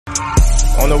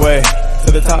On the way to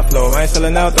the top floor. I ain't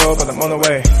selling out though, but I'm on the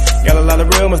way. Got a lot of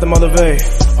real ones to motivate.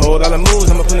 Whole lot of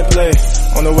moves, I'ma put in play.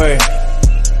 On the way.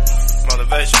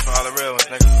 Motivation for all the real ones,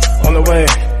 nigga. On the way.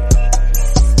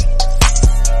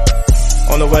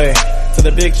 On the way to the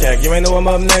big check. You ain't know I'm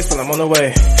up next, but I'm on the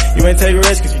way. You ain't take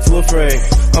risks cause you too afraid.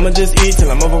 I'ma just eat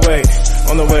till I'm overweight.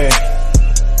 On the way.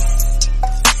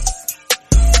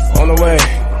 On the way.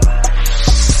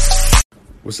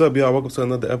 What's up, y'all? Welcome to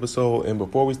another episode. And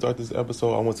before we start this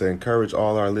episode, I want to encourage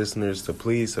all our listeners to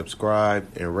please subscribe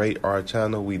and rate our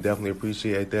channel. We definitely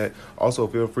appreciate that. Also,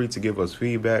 feel free to give us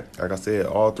feedback. Like I said,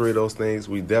 all three of those things,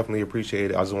 we definitely appreciate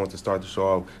it. I just want to start the show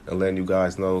off and letting you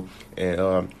guys know.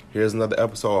 And here's another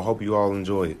episode. I hope you all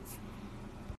enjoy it.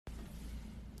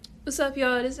 What's up,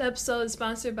 y'all? This episode is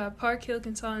sponsored by Park Hill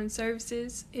Consulting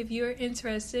Services. If you're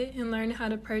interested in learning how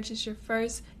to purchase your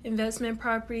first investment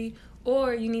property,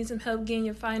 or you need some help getting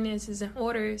your finances in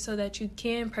order so that you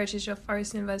can purchase your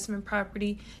first investment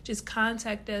property, just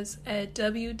contact us at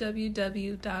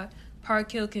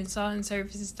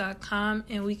www.parkhillconsultingservices.com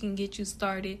and we can get you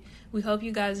started. We hope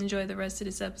you guys enjoy the rest of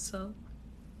this episode.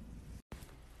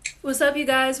 What's up, you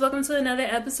guys? Welcome to another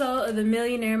episode of the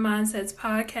Millionaire Mindsets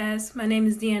Podcast. My name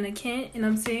is Deanna Kent, and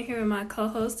I'm sitting here with my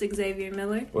co-host, Xavier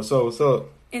Miller. What's up? What's up?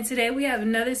 And today we have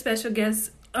another special guest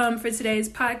for today's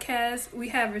podcast. We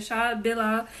have Rashad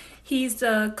Bilal. He's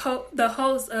the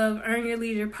host of Earn Your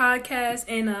Leisure podcast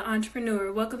and an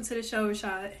entrepreneur. Welcome to the show,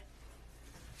 Rashad.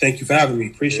 Thank you for having me.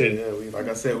 Appreciate it. Yeah, like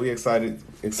I said, we excited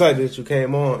that you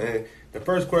came on. And the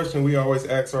first question we always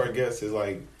ask our guests is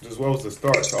like, just what was the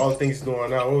start? So all the things you're doing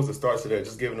now, what was the start to that?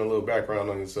 Just giving a little background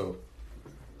on yourself.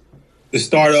 The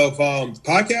start of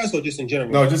podcast or just in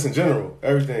general? No, just in general,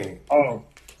 everything.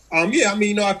 Yeah, I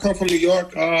mean, I come from New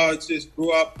York. Just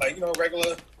grew up like,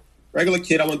 regular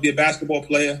kid. I wanted to be a basketball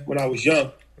player when I was young.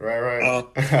 Right.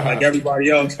 Like everybody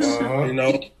else, I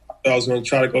was going to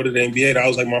try to go to the NBA. That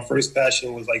was like my first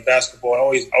passion was like basketball. I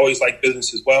always liked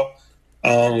business as well.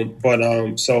 I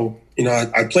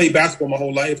played basketball my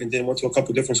whole life and then went to a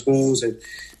couple different schools and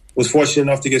was fortunate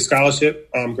enough to get a scholarship.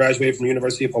 Graduated from the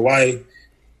University of Hawaii.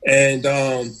 And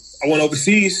I went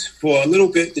overseas for a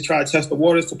little bit to try to test the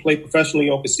waters to play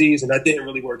professionally overseas, and that didn't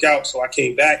really work out. So I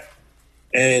came back,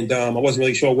 and I wasn't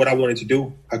really sure what I wanted to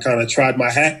do. I kind of tried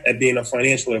my hat at being a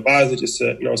financial advisor just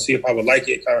to, see if I would like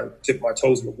it, kind of dip my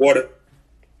toes in the water.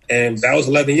 And that was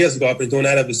 11 years ago. I've been doing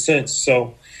that ever since.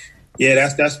 So, yeah,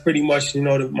 that's pretty much,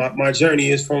 my journey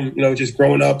is from, just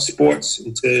growing up sports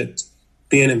into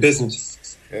being in business.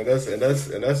 And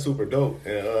that's super dope.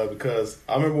 And because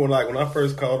I remember when I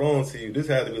first called on to you, this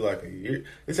had to be like a year.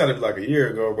 This had to be like a year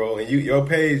ago, bro. And your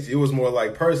page, it was more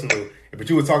like personal, but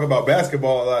you would talk about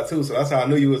basketball a lot too. So that's how I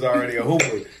knew you was already a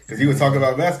hooper, because you would talk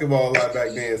about basketball a lot back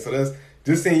then. So that's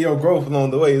just seeing your growth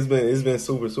along the way. It's been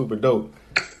super, super dope.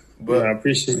 But I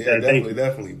appreciate that.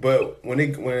 Definitely. But when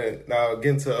now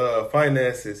getting to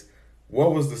finances.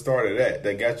 What was the start of that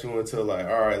got you into like,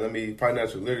 all right, let me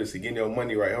financial literacy, getting your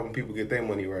money right, helping people get their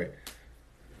money right?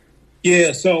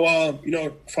 Yeah, so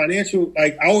financial,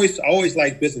 like I always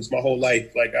liked business my whole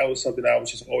life. Like that was something I was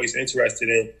just always interested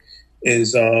in,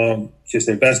 is just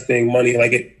investing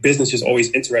money. Business just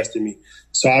always interested me.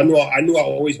 So I knew I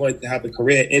always wanted to have a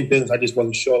career in business. I just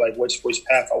wasn't sure like which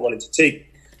path I wanted to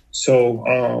take.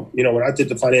 So when I did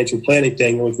the financial planning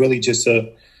thing, it was really just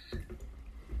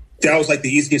that was like the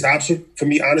easiest option for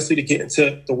me, honestly, to get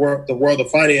into the world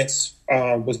of finance,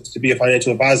 was to be a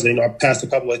financial advisor. I passed a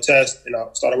couple of tests and I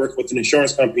started working with an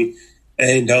insurance company.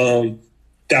 And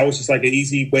that was just like an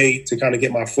easy way to kind of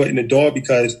get my foot in the door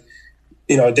because,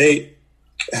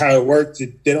 how it worked,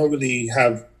 they don't really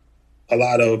have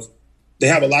they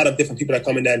have a lot of different people that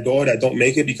come in that door that don't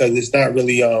make it because it's not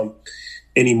really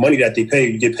any money that they pay.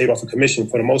 You get paid off a commission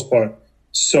for the most part.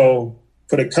 So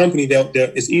for the company,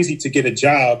 it's easy to get a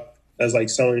job as like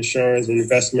selling insurance and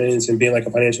investments and being like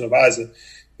a financial advisor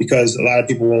because a lot of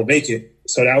people won't make it.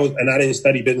 So and I didn't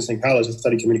study business in college. I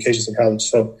studied communications in college.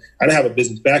 So I didn't have a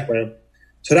business background.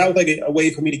 So that was like a way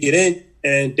for me to get in.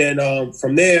 And then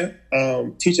from there,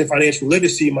 teaching financial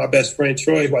literacy, my best friend,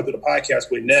 Troy, who I do the podcast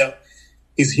with now,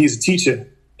 he's a teacher.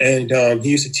 And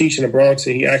he used to teach in the Bronx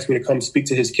and he asked me to come speak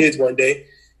to his kids one day.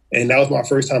 And that was my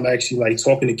first time actually like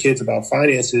talking to kids about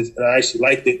finances. And I actually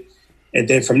liked it. And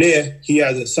then from there, he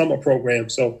has a summer program.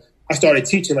 So I started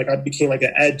teaching, like I became like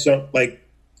an adjunct, like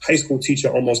high school teacher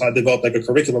almost. I developed like a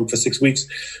curriculum for 6 weeks,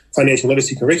 financial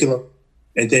literacy curriculum.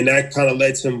 And then that kind of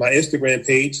led to my Instagram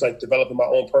page, like developing my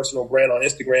own personal brand on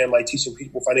Instagram, like teaching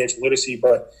people financial literacy,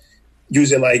 but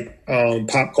using like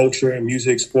pop culture and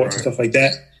music, sports and stuff like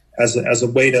that as a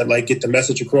way to like get the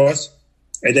message across.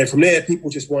 And then from there, people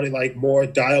just wanted like more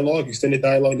dialogue, extended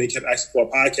dialogue, and they kept asking for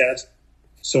a podcast.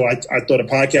 So I thought a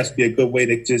podcast would be a good way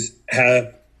to just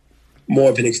have more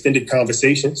of an extended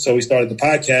conversation. So we started the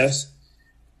podcast,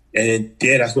 and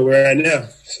yeah, that's where we're at now.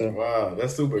 So wow,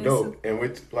 that's super dope. And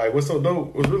what's so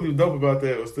dope, what's really dope about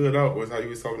that, what stood out was how you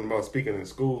was talking about speaking in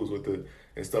schools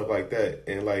and stuff like that.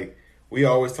 And like we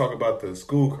always talk about the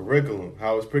school curriculum,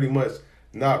 how it's pretty much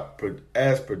not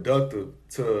as productive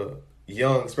to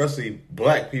young, especially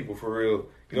black people for real.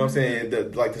 You know what I'm saying?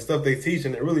 The stuff they teach,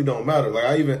 and it really don't matter. Like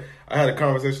I had a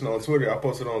conversation on Twitter. I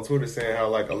posted on Twitter saying how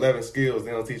like 11 skills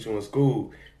they don't teach you in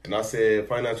school. And I said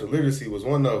financial literacy was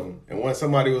one of them. And when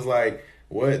somebody was like,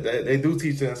 what? They do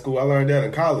teach that in school. I learned that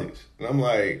in college. And I'm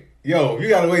like, yo, you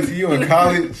got to wait till you in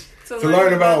college to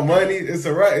learn about money. It's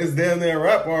a rap. It's damn near a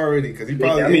rap already. Because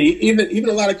even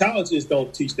a lot of colleges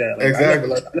don't teach that. Like,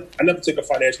 exactly. I never took a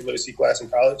financial literacy class in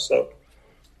college. So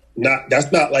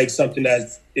that's not like something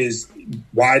that is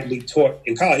widely taught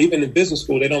in college. Even in business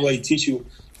school, they don't really teach you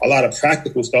a lot of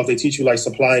practical stuff. They teach you like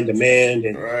supply and demand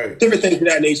and different things of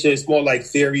that nature. It's more like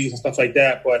theories and stuff like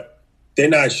that, but they're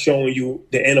not showing you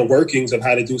the inner workings of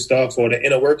how to do stuff or the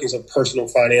inner workings of personal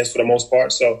finance for the most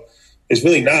part. So it's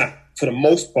really not, for the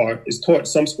most part. It's taught in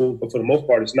some schools, but for the most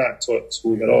part, it's not taught in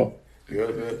schools at all. Yeah.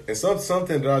 And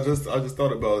something that I just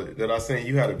thought about it, that I seen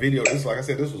you had a video. This, like I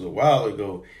said, this was a while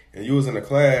ago, and you was in a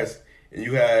class and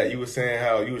you were saying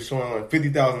how you was showing like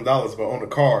 $50,000 but on the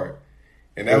card.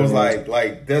 And that was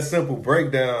like that simple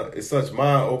breakdown is such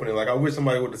mind opening. Like I wish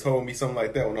somebody would have told me something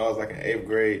like that when I was like in 8th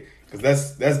grade,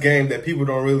 because that's game that people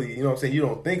don't really, you know what I'm saying, you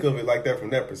don't think of it like that from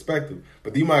that perspective.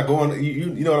 But you might go on, you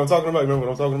know what I'm talking about. Remember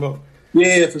what I'm talking about?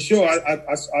 Yeah, for sure.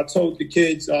 I told the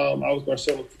kids I was going to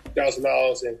show them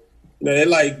 $50,000, and they're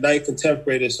like 9th and 10th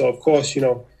graders, so of course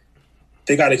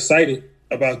they got excited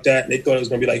about that. They thought it was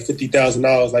going to be like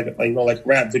 $50,000, like a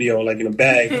rap video, like in a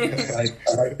bag,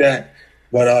 like that.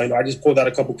 But I just pulled out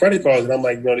a couple credit cards, and I'm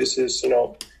like, this is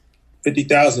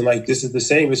 $50,000. Like this is the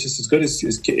same. It's just as good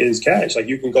as cash. Like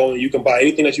you can go and you can buy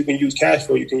anything that you can use cash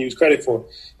for. You can use credit for.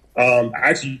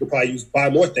 Actually, you could probably buy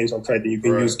more things on credit than you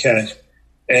can use cash.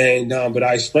 And but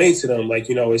I explained to them like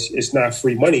it's not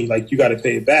free money. Like you got to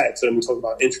pay it back. So then we talked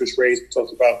about interest rates. We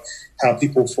talked about how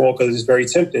people fall because it's very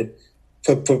tempting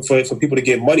for people to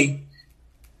get money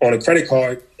on a credit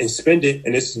card and spend it.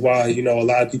 And this is why, a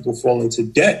lot of people fall into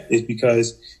debt, is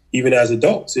because even as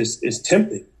adults, it's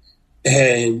tempting.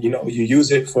 And, you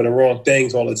use it for the wrong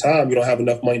things all the time. You don't have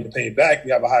enough money to pay it back.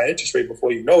 You have a high interest rate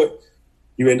before you know it.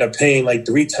 You end up paying like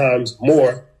 3 times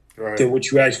more than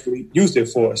what you actually used it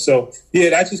for. So,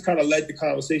 yeah, that just kind of led the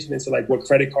conversation into like what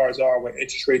credit cards are, what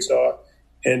interest rates are.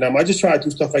 And I just try to do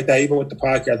stuff like that, even with the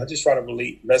podcast. I just try to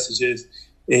relate messages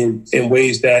in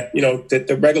ways that, that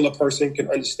the regular person can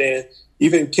understand.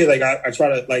 Even kid, like I try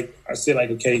to, like, I say like,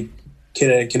 okay,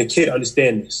 can a kid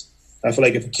understand this? I feel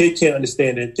like if a kid can't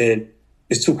understand it, then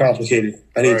it's too complicated.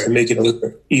 I need to make it a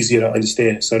little easier to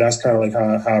understand. So that's kind of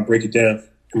like how I break it down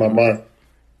in my mind.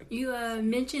 You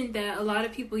mentioned that a lot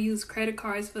of people use credit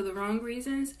cards for the wrong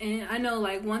reasons. And I know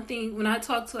like one thing, when I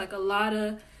talk to like a lot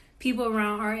of people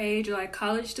around our age or like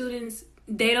college students,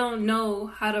 they don't know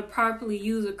how to properly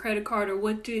use a credit card or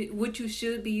what you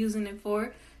should be using it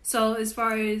for. So as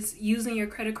far as using your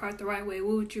credit card the right way,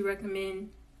 what would you recommend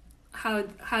how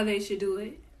they should do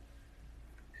it?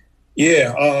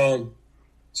 Yeah.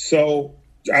 So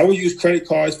I would use credit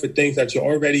cards for things that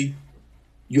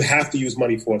you have to use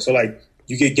money for. So like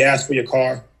you get gas for your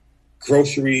car,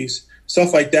 groceries,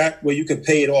 stuff like that, where you can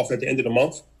pay it off at the end of the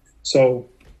month. So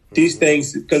these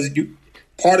things, because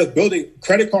part of building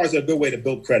credit cards are a good way to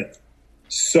build credit.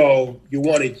 So you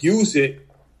want to use it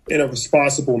in a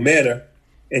responsible manner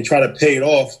and try to pay it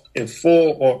off in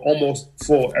full or almost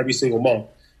full every single month.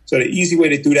 So the easy way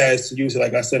to do that is to use it,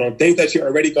 like I said, on things that you're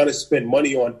already going to spend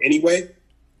money on anyway,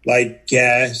 like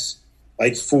gas,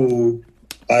 like food,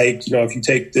 like, if you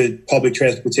take the public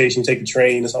transportation, take the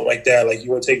train or something like that, like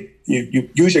you want to you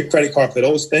use your credit card for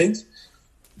those things,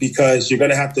 because you're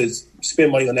going to have to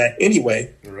spend money on that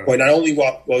anyway. Right. But not only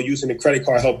while using the credit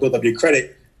card help build up your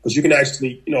credit, but you can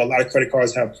actually, a lot of credit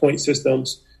cards have point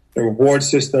systems and reward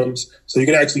systems. So you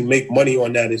can actually make money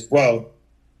on that as well.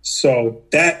 So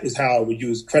that is how I would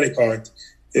use credit cards.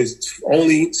 It's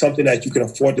only something that you can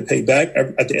afford to pay back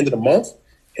at the end of the month,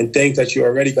 and things that you're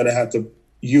already going to have to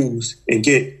use and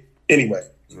get anyway.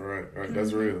 Right.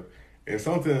 That's real. And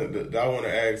something that I want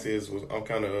to ask I'm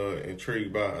kind of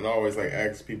intrigued by, and I always like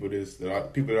ask people this,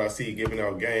 people that I see giving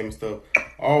out game and stuff, I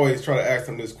always try to ask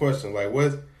them this question, like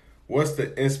what's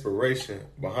the inspiration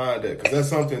behind that? Because that's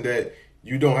something that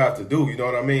you don't have to do, you know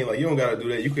what I mean? Like you don't got to do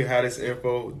that. You can have this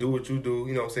info, do what you do,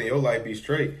 you know what I'm saying? Your life be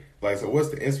straight. Like, so what's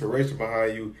the inspiration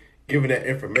behind you giving that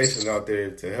information out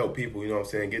there to help people, you know what I'm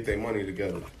saying, get their money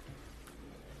together?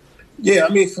 Yeah, I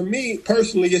mean, for me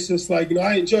personally, it's just like, you know,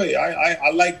 I enjoy it.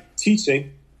 I like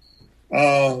teaching,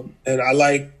 and I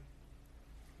like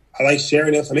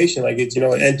sharing information. Like, it's, you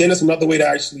know, and then it's another way to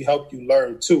actually help you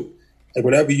learn too. Like,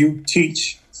 whenever you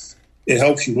teach, it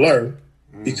helps you learn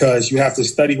because you have to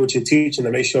study what you're teaching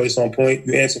to make sure it's on point.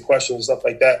 You answer questions and stuff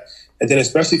like that. And then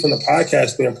especially from the podcast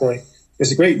standpoint,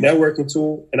 it's a great networking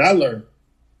tool, and I learn.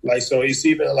 Like, so it's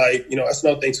even like, you know, that's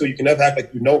another thing too. You can never act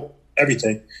like you know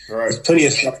everything. Right. There's plenty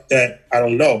of stuff that I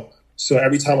don't know. So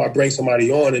every time I bring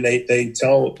somebody on and they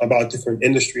tell about different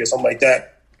industry or something like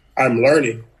that, I'm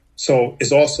learning. So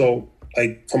it's also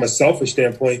like, from a selfish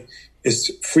standpoint, it's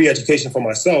free education for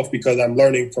myself because I'm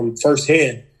learning from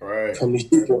firsthand from these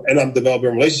people, and I'm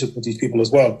developing relationships with these people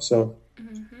as well. So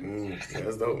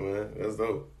that's dope, man. That's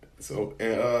dope. So,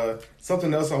 and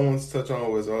something else I wanted to touch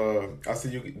on was I see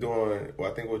you doing,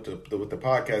 well, I think with the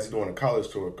podcast, you're doing a college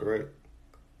tour, correct?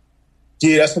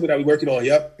 Yeah, that's something that we're working on.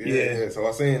 Yep. Yeah. So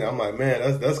I seen, I'm like,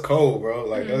 man, that's cold, bro.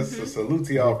 Like, that's a salute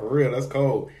to y'all for real. That's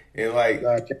cold. And like,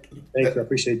 thank you. I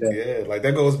appreciate that. Yeah, like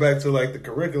that goes back to like the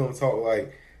curriculum talk.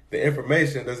 Like the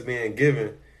information that's being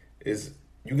given is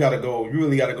you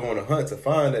really got to go on a hunt to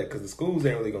find that because the schools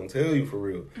ain't really gonna tell you for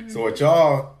real. So what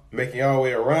y'all making y'all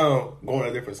way around, going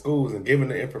to different schools and giving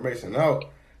the information out,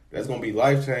 that's gonna be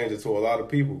life changing to a lot of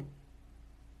people.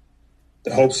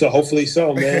 I hope so. Hopefully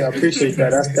so, man. I appreciate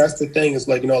that. That's the thing. It's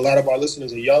like, you know, a lot of our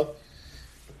listeners are young,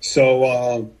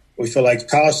 so we feel like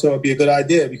college tour would be a good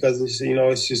idea because it's, you know,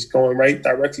 it's just going right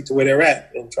directly to where they're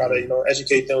at and try to, you know,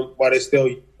 educate them while they're still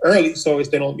early, so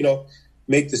if they don't, you know,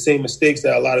 make the same mistakes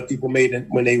that a lot of people made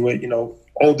when they were, you know,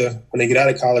 older. When they get out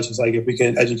of college, it's like if we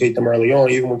can educate them early on,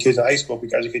 even when kids in high school, if we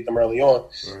can educate them early on,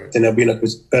 then they'll be in a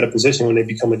better position when they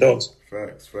become adults.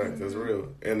 Facts. That's real.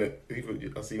 And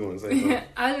I see you want to say something.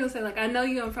 I was going to say, like, I know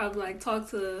you're going to probably, like, talk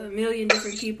to a million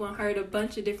different people and heard a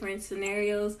bunch of different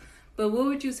scenarios, but what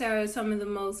would you say are some of the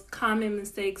most common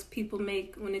mistakes people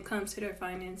make when it comes to their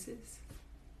finances?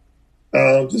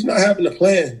 Just not having a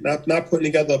plan, not putting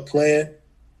together a plan,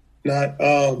 not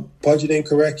budgeting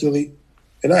correctly,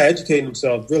 and not educating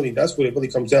themselves. Really, that's what it really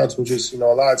comes down to. Just, you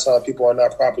know, a lot of times people are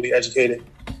not properly educated,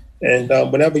 and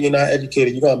whenever you're not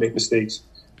educated, you're gonna make mistakes,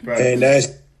 and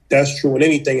that's true in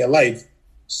anything in life.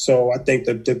 So I think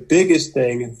that the biggest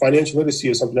thing, financial literacy,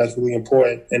 is something that's really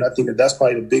important, and I think that that's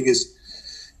probably the biggest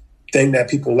thing that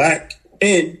people lack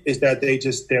in is that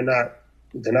they're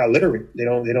not literate. They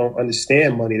don't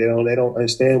understand money. They don't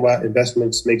understand why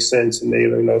investments make sense, and they,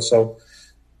 you know, so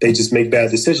they just make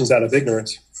bad decisions out of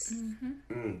ignorance.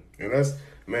 And that's,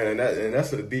 man, and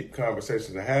that's a deep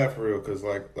conversation to have for real. Because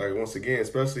like once again,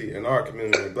 especially in our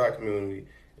community, the Black community,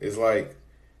 is like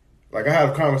I have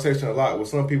a conversation a lot with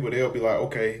some people. They'll be like,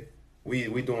 okay,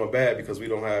 we doing bad because we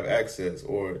don't have access,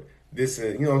 or this,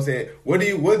 and you know what I'm saying. What do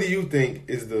you think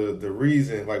is the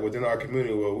reason, like within our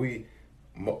community, where we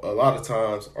a lot of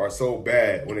times are so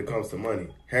bad when it comes to money,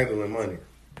 handling money?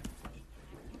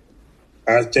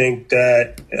 I think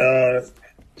that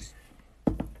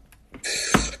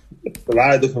a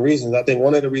lot of different reasons. I think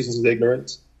one of the reasons is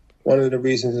ignorance. One of the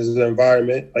reasons is the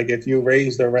environment. Like if you're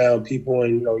raised around people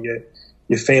and, you know,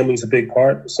 your family's a big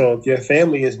part. So if your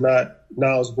family is not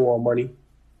knowledgeable on money,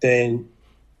 then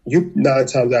you 9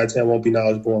 times out of 10 won't be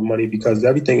knowledgeable on money because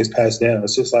everything is passed down.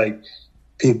 It's just like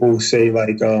people say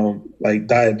like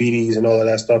diabetes and all of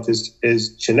that stuff is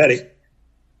genetic.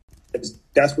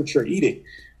 That's what you're eating.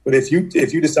 But if you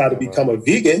decide to become a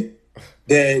vegan,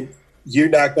 then you're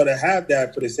not going to have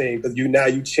that for the same, because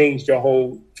you changed your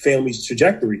whole family's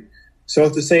trajectory. So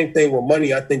it's the same thing with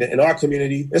money. I think that in our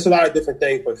community, there's a lot of different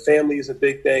things, but family is a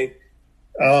big thing.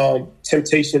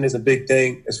 Temptation is a big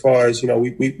thing as far as, you know,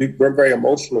 we're very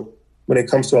emotional when it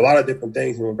comes to a lot of different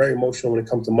things. And we're very emotional when it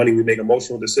comes to money. We make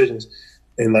emotional decisions.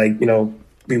 And like, you know,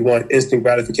 we want instant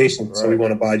gratification. Right. So we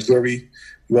want to buy jewelry.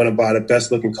 We want to buy the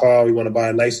best looking car. We want to buy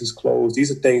the nicest clothes.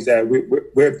 These are things that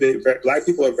we're big. Black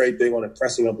people are very big on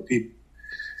impressing other people.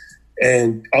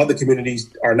 And other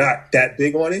communities are not that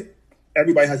big on it.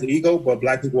 Everybody has an ego, but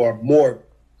Black people are more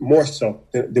so.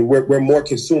 We're more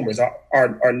consumers.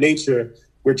 Our nature,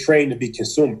 we're trained to be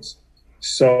consumers.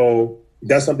 So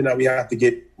that's something that we have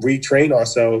to retrain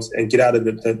ourselves and get out of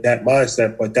that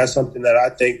mindset. But that's something that I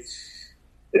think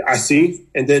I see.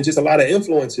 And then just a lot of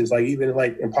influences, like even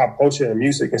like in pop culture and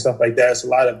music and stuff like that. It's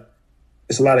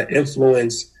a lot of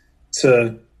influence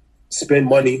to spend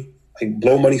money, like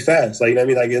blow money fast. Like, you know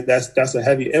what I mean? Like that's a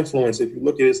heavy influence. If you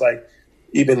look at it, it's like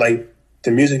even like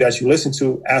the music that you listen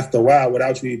to after a while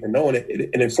without you even knowing it,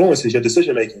 it influences your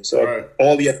decision making. So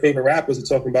all your favorite rappers are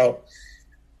talking about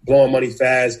blowing money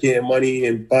fast, getting money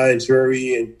and buying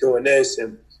jewelry and doing this,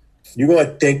 and you're going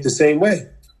to think the same way.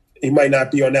 You might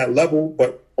not be on that level,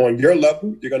 but on your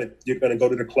level, you're gonna go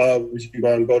to the club. You're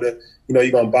going to go to,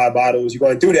 you're going to buy bottles. You're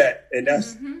going to do that, and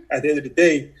that's at the end of the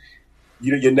day,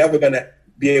 you're never going to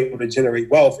be able to generate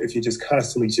wealth if you're just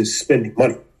constantly just spending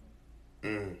money.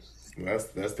 That's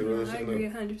the real shit. I agree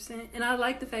 100%. And I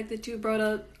like the fact that you brought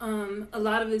up a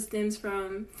lot of it stems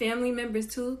from family members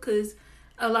too, because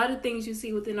a lot of things you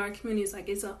see within our community is like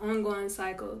it's an ongoing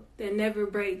cycle that never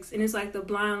breaks, and it's like the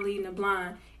blind leading the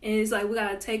blind. And it's like we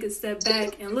gotta take a step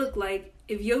back and look, like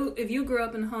if you grew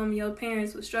up in a home your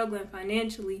parents were struggling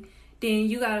financially, then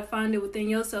you gotta find it within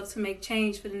yourself to make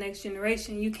change for the next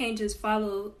generation. You can't just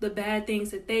follow the bad things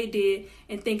that they did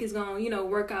and think it's gonna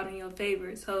work out in your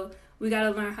favor. So we got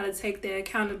to learn how to take the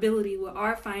accountability with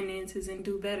our finances and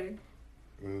do better.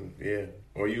 Yeah.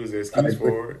 Or use the excuse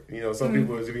for it. Some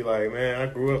people just be like, man, I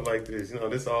grew up like this.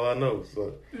 This is all I know.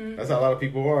 So that's how a lot of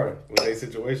people are with their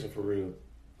situation for real.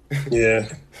 Yeah.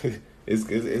 It's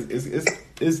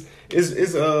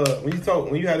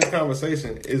when you have this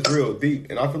conversation, it's real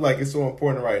deep. And I feel like it's so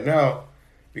important right now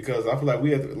because I feel like we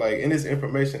have to, like, in this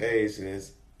information age, and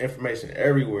it's information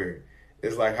everywhere.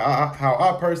 It's like how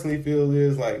I personally feel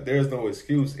is like there's no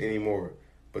excuse anymore.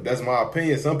 But that's my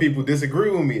opinion. Some people disagree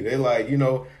with me. They're like,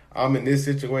 I'm in this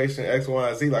situation, X, Y,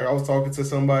 and Z. Like I was talking to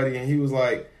somebody and he was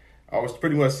like, I was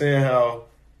pretty much saying how,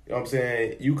 I'm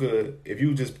saying, you could, if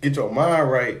you just get your mind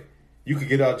right, you could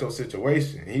get out your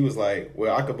situation. And he was like,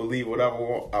 well, I could believe whatever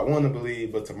I want to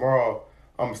believe, but tomorrow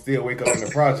I'm still wake up in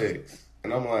the projects.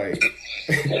 And I'm like,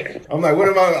 what am I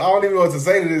don't even know what to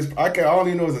say to this. I don't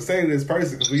even know what to say to this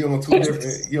person because we on two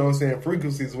different,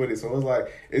 frequencies with it. So it's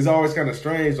like, it's always kind of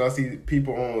strange when I see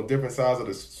people on different sides of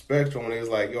the spectrum and it's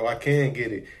like, yo, I can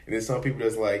get it. And then some people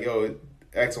that's like, yo,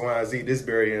 X, Y, and Z, this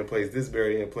barrier in place, this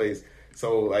barrier in place.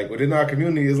 So like within our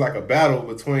community, it's like a battle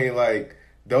between like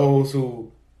those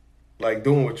who like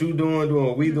doing what you doing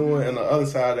what we doing, and the other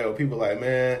side that people like,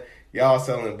 man, y'all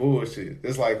selling bullshit.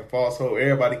 It's like a false hope.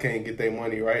 Everybody can't get their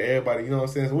money, right? Everybody, you know what I'm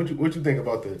saying? So what you think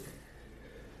about this?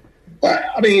 Well,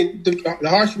 I mean, the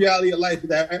harsh reality of life is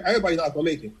that everybody's not gonna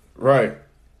make it. Right.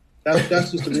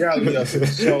 That's just the reality of it.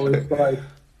 So it's like,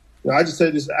 I just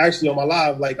said this actually on my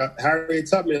live. Like Harriet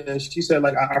Tubman, and she said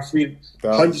like I freed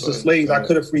hundreds of slaves. I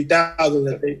could have freed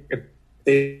thousands if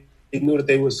they knew that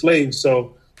they were slaves.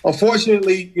 So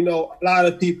unfortunately, a lot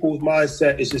of people's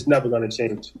mindset is just never going to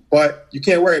change. But you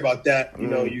can't worry about that.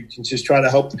 You can just try to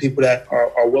help the people that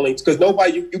are willing to, because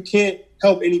you can't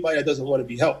help anybody that doesn't want to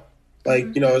be helped. Like,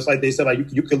 it's like they said, like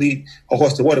you can lead a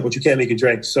horse to water, but you can't make it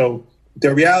drink. So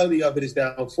the reality of it is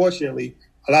that, unfortunately,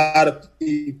 a lot of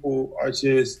people are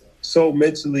just so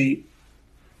mentally,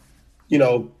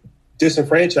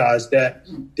 disenfranchised that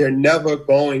they're never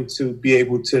going to be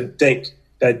able to think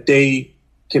that they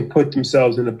can put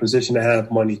themselves in a position to have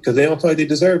money because they don't feel like they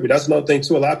deserve it. That's another thing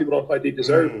too. A lot of people don't feel like they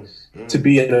deserve to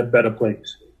be in a better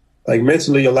place. Like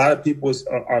mentally, a lot of people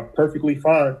are perfectly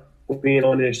fine with being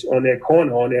on their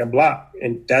corner, on their block,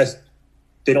 and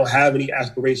they don't have any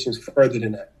aspirations further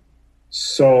than that.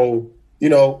 So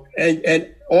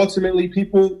and ultimately,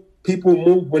 people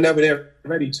move whenever they're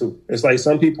ready to. It's like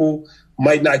some people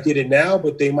might not get it now,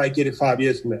 but they might get it 5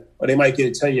 years from now, or they might get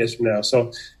it 10 years from now.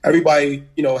 So everybody,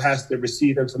 has to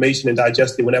receive information and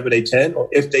digest it whenever they can, or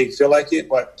if they feel like it.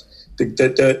 But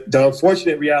the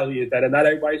unfortunate reality is that not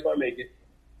everybody's going to make it,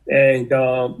 and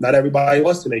not everybody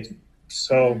wants to make it.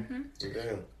 So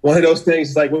one of those things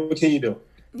is like, what can you do?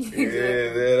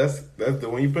 Yeah, that's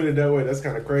when you put it that way, that's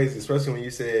kind of crazy, especially when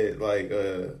you said like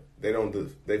they don't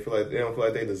feel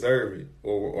like they deserve it,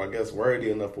 or I guess worthy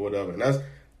enough or whatever, and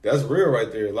that's real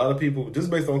right there. A lot of people, just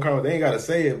based on comment, they ain't got to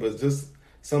say it, but just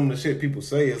some of the shit people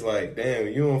say is like, damn,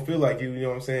 you don't feel like you know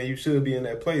what I'm saying? You should be in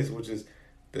that place, which is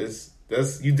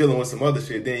that's you dealing with some other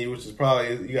shit, then which is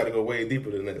probably you got to go way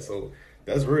deeper than that. So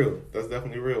that's real. That's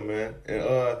definitely real, man. And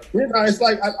it's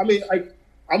like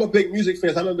I'm a big music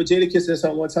fan. So I remember Jadakiss said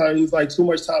something one time. He was like, too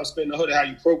much time spent in the hood and how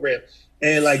you program,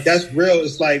 and like that's real.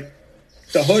 It's like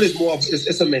the hood is more.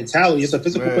 It's a mentality. It's a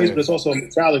physical place, but it's also a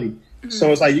mentality.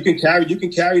 So it's like you can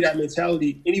carry that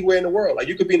mentality anywhere in the world. Like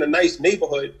you could be in a nice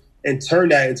neighborhood and turn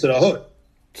that into the hood.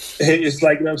 It's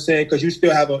like, you know what I'm saying? Because you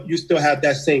still have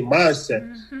that same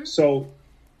mindset. So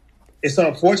it's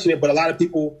unfortunate, but a lot of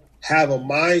people have a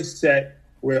mindset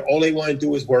where all they want to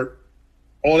do is work.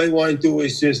 All they want to do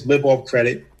is just live off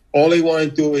credit. All they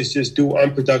want to do is just do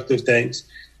unproductive things.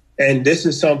 And this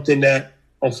is something that,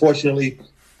 unfortunately,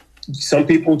 some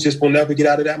people just will never get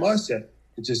out of that mindset.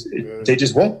 They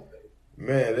just won't.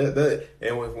 Man,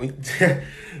 and when we,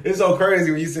 it's so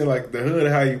crazy when you say like the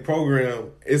hood, how you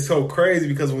program. It's so crazy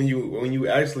because when you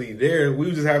actually there, we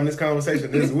were just having this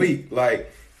conversation this week.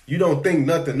 Like, you don't think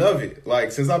nothing of it.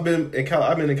 Like, since I've been in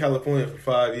California for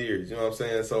 5 years, you know what I'm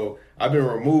saying? So I've been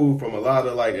removed from a lot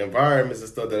of like environments and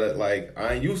stuff that like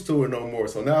I ain't used to it no more.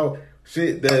 So now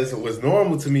shit that was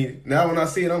normal to me. Now when I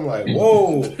see it, I'm like,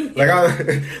 whoa!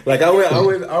 like I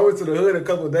went to the hood a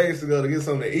couple of days ago to get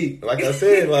something to eat. Like I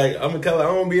said, like I'm in Cali. I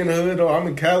don't be in the hood though. I'm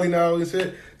in Cali now and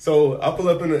shit. So I pull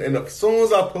up and as soon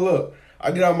as I pull up, I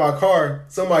get out of my car.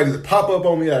 Somebody just pop up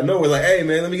on me out of nowhere, like, "Hey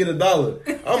man, let me get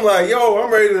 $1." I'm like, "Yo,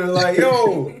 I'm ready to like,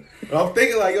 yo." I'm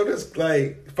thinking like, yo, this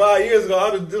like 5 years ago, I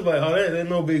was just like, oh, that ain't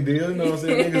no big deal. You know what I'm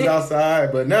saying? Niggas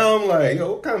outside. But now I'm like,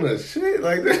 yo, what kind of shit?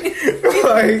 Like,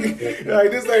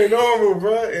 like this ain't normal,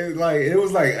 bro. And like, it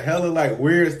was like hella like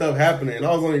weird stuff happening. And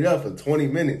I was only there for 20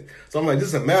 minutes. So I'm like,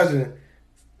 just imagine,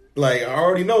 like, I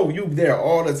already know you there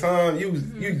all the time. You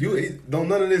don't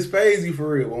none of this phase you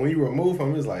for real. But when you remove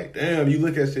from it, it's like, damn, you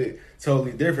look at shit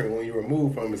totally different when you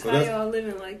remove from it. So how y'all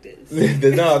living like this?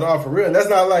 No, for real. That's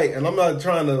not like, and I'm not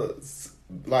trying to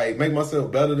like make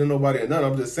myself better than nobody or nothing.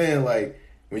 I'm just saying, like,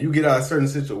 when you get out of certain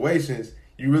situations,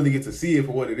 you really get to see it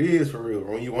for what it is for real.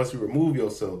 Once you remove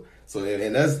yourself. So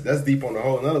and that's deep on a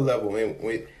whole another level.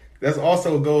 And that's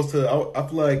also goes to, I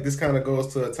feel like this kind of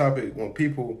goes to a topic when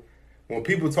people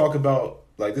talk about,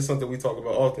 like, this is something we talk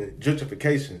about often,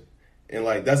 gentrification. And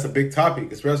like that's a big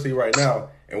topic, especially right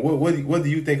now. And what do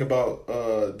you think about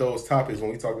those topics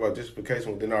when we talk about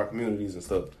gentrification within our communities and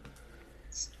stuff?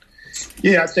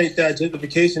 Yeah, I think that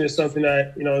gentrification is something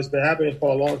that, you know, it's been happening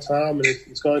for a long time, and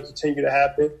it's going to continue to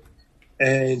happen.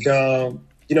 And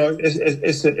you know,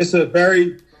 it's a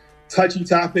very touchy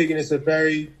topic, and it's a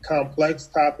very complex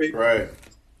topic. Right.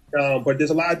 But there's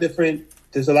a lot of different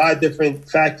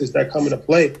factors that come into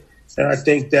play, and I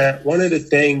think that one of the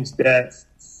things that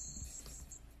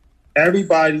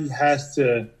everybody has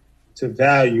to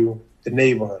value the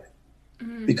neighborhood,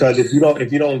 because if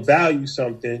you don't value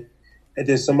something, and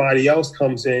then somebody else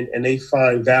comes in and they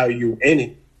find value in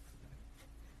it,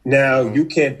 now you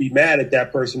can't be mad at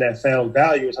that person that found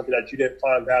value in something that you didn't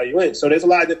find value in. So there's a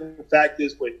lot of different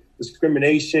factors with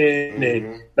discrimination,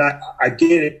 and I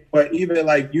get it, but even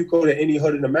like you go to any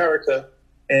hood in America,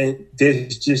 and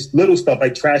there's just little stuff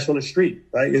like trash on the street,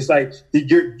 right? It's like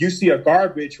you see a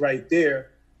garbage right there.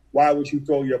 Why would you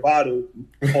throw your bottle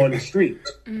on the street?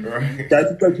 Right.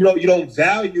 That's because you don't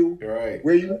value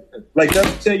where you, like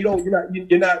that's saying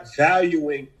you're not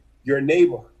valuing your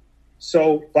neighborhood.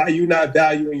 So by you not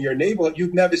valuing your neighborhood,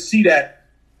 you never see that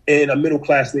in a middle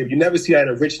class neighborhood. You never see that in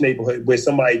a rich neighborhood where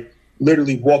somebody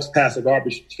literally walks past a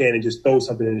garbage can and just throws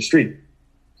something in the street.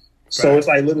 So it's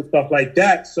like little stuff like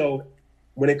that. So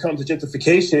when it comes to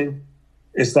gentrification,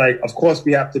 it's like, of course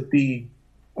we have to be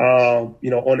on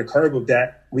the curb of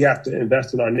that. We have to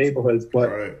invest in our neighborhoods.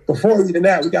 But before even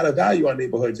that, we got to value our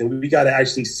neighborhoods, and we got to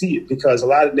actually see it, because a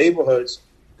lot of neighborhoods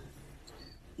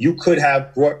you could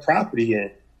have brought property in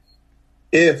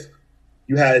if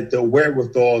you had the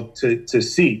wherewithal to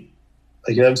see.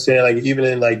 Like, you know what I'm saying? Like, even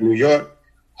in like New York,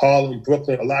 Harlem,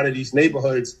 Brooklyn, a lot of these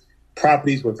neighborhoods,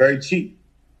 properties were very cheap.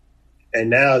 And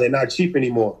now they're not cheap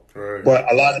anymore. Right. But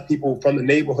a lot of people from the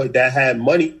neighborhood that had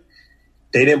money,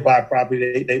 they didn't buy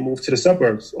property. They moved to the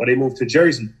suburbs, or they moved to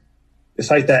Jersey. It's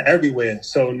like that everywhere.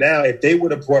 So now if they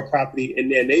would have bought property in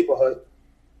their neighborhood,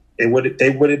 they would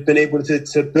have been able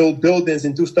to build buildings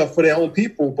and do stuff for their own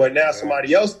people. But now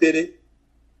somebody else did it,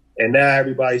 and now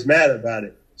everybody's mad about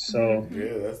it. So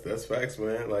yeah, that's facts,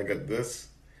 man. Like this,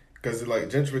 because like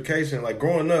gentrification, like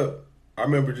growing up, I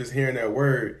remember just hearing that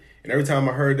word, and every time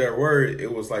I heard that word,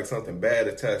 it was like something bad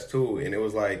attached to it, and it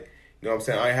was like, you know what I'm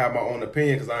saying? I ain't have my own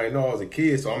opinion because I didn't know I was a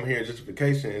kid, so I'm hearing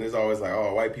gentrification, and it's always like,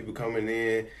 oh, white people coming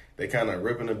in, they kind of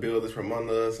ripping the buildings from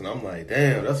under us, and I'm like,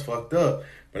 damn, that's fucked up.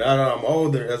 But now that I'm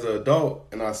older as an adult,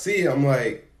 and I see it, I'm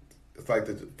like, it's like,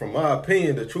 from my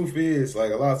opinion, the truth is,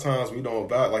 like, a lot of times we don't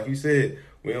value, like you said,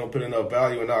 we don't put enough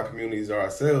value in our communities or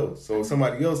ourselves. So if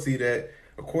somebody else see that,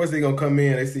 of course they gonna come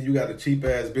in, they see you got a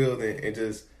cheap-ass building, and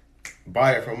just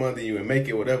buy it from under you and make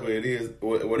it whatever it is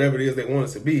they want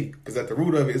it to be. Because at the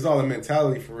root of it, it's all a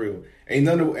mentality for real. Ain't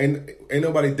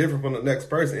nobody different from the next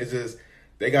person. It's just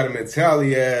they got a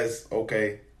mentality as,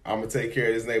 okay, I'm gonna take care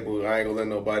of this neighborhood. I ain't gonna let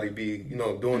nobody be,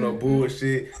 doing no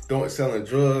bullshit, selling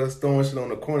drugs, throwing shit on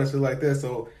the corner, shit like that.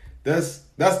 So that's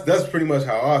pretty much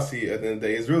how I see it at the end of the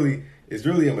day. It's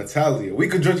really a mentality. We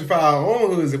could gentrify our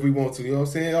own hoods if we want to. You know what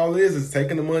I'm saying? All it is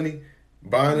taking the money,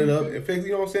 buying it up, and fix.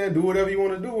 You know what I'm saying? Do whatever you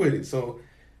want to do with it. So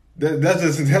that's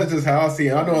just how I see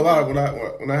it. I know a lot of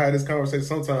when I had this conversation.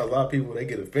 Sometimes a lot of people, they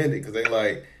get offended because they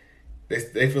like,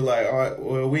 they feel like, all right,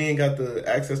 well, we ain't got the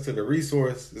access to the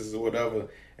resources or whatever.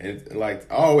 And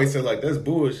like I always say, like that's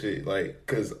bullshit. Like,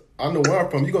 cause I know where I'm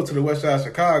from. You go to the West Side of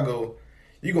Chicago,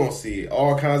 you gonna see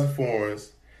all kinds of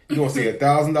foreigns. You gonna see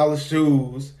 $1,000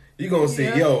 shoes. You gonna see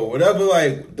whatever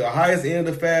like the highest end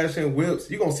of fashion whips.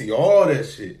 You gonna see all that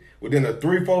shit within a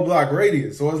 3-4 block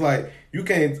radius. So it's like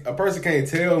a person can't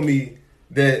tell me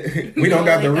that we don't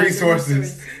got the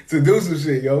resources to do some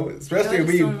shit, yo. Especially if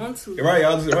we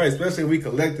especially if we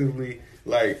collectively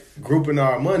like grouping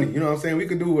our money. You know what I'm saying? We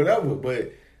could do whatever,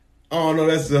 but I don't know.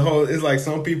 That's the whole. It's like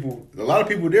some people, a lot of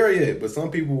people there yet, but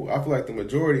some people, I feel like the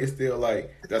majority is still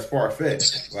like that's far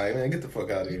fetched. Like, man, get the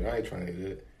fuck out of here. I ain't trying to do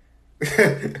that.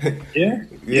 Yeah.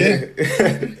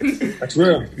 That's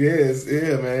real. Man.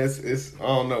 It's I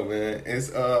don't know, man.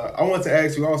 It's I want to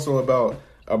ask you also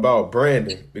about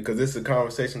branding, because it's a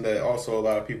conversation that also a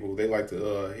lot of people they like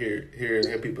to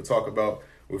hear people talk about.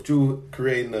 With you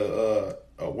creating a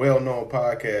well-known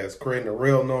podcast, creating a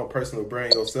real-known personal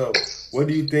brand yourself, what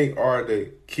do you think are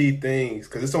the key things?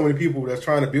 Because there's so many people that's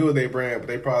trying to build their brand, but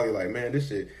they probably like, man, this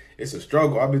shit, it's a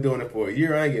struggle. I've been doing it for a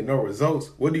year. I ain't getting no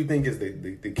results. What do you think is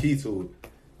the key to it?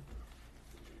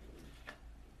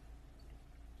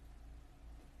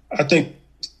 I think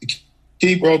the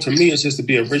key, bro, to me is just to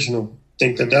be original. I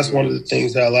think that's one of the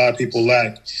things that a lot of people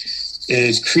lack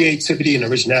is creativity and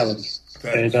originality.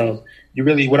 Thanks. And you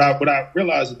really, what I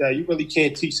realized is that you really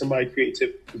can't teach somebody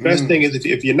creativity. The best thing is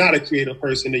if you're not a creative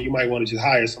person, then you might want to just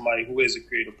hire somebody who is a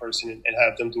creative person and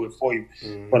have them do it for you.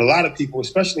 But a lot of people,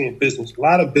 especially in business, a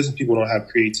lot of business people don't have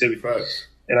creativity. Right.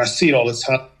 And I see it all the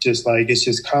time. Just like it's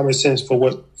just common sense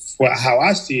for how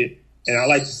I see it. And I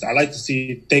like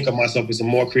to think of myself as a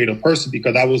more creative person,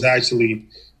 because I always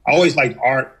liked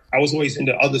art. I was always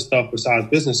into other stuff besides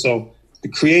business. So the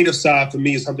creative side for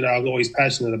me is something that I was always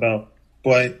passionate about.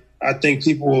 But I think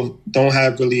people don't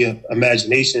have really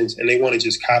imaginations, and they want to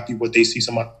just copy what they see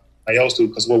somebody else do,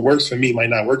 because what works for me might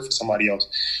not work for somebody else.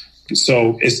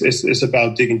 So it's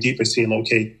about digging deep and seeing,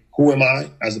 okay, who am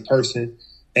I as a person,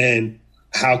 and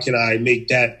how can I make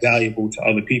that valuable to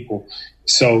other people?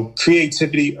 So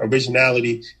creativity,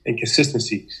 originality, and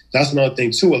consistency. That's another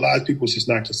thing too. A lot of people is just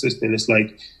not consistent. It's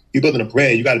like you're building a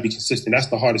brand, you got to be consistent. That's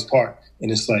the hardest part.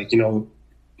 And it's like,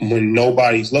 when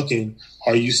nobody's looking,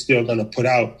 are you still going to put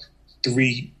out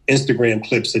 3 Instagram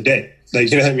clips a day?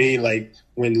 Like, you know what I mean? Like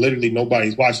when literally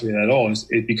nobody's watching it at all,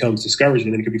 it becomes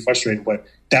discouraging and it can be frustrating. But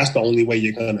that's the only way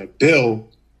you're going to build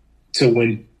to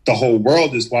when the whole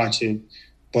world is watching.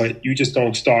 But you just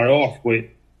don't start off with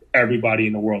everybody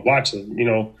in the world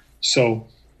watching, So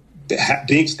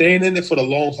staying in it for the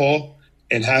long haul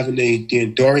and having the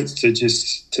endurance to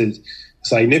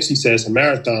it's like Nipsey says, a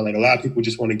marathon. Like a lot of people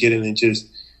just want to get in and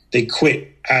they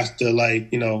quit after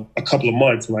a couple of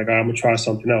months and like, I'm gonna try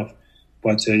something else.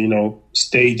 But to,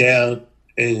 stay down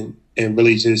and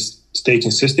really just stay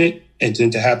consistent, and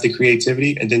then to have the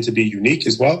creativity and then to be unique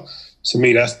as well. To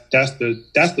me, that's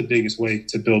the biggest way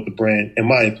to build the brand, in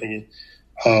my opinion.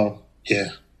 Yeah.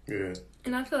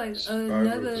 And I feel like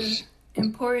another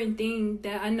important thing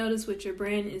that I noticed with your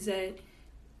brand is that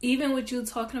even with you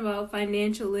talking about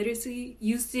financial literacy,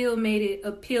 you still made it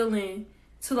appealing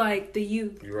to like the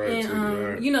youth and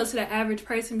to the average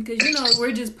person, because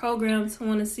we're just programmed to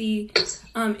want to see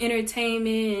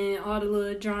entertainment and all the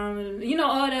little drama,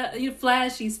 all that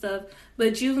flashy stuff.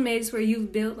 But you've made it where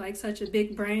you've built like such a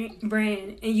big brand,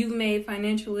 and you've made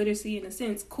financial literacy in a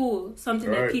sense cool, something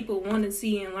that people want to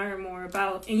see and learn more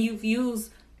about, and you've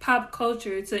used pop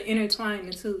culture to intertwine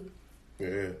the two.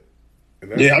 Yeah,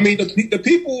 I mean the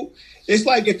people. It's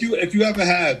like if you ever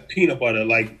had peanut butter,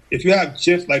 like if you have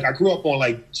Jif, like I grew up on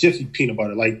like Jiffy peanut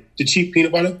butter, like the cheap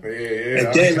peanut butter. Yeah.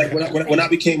 And then like when I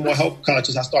became more health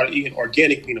conscious, I started eating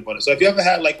organic peanut butter. So if you ever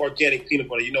had like organic peanut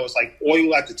butter, it's like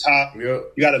oil at the top.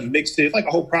 Yep. You got to mix it. It's like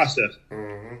a whole process.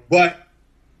 Mm-hmm. But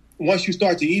once you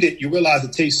start to eat it, you realize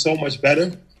it tastes so much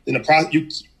better than the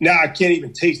process. Now I can't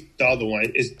even taste the other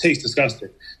one. It tastes disgusting.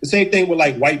 The same thing with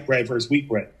like white bread versus wheat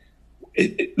bread.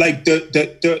 Like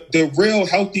the real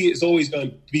healthy is always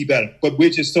going to be better. But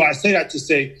so I say that to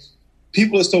say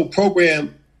people are so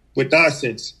programmed with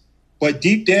nonsense, but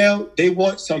deep down they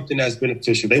want something that's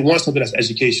beneficial. They want something that's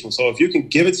educational. So if you can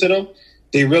give it to them,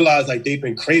 they realize like they've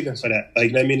been craving for that.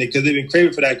 Like, I mean, because they've been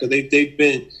craving for that because they've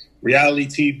been reality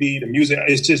TV, the music.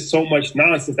 It's just so much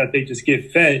nonsense that they just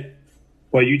get fed.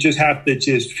 But you just have to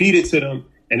just feed it to them,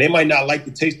 and they might not like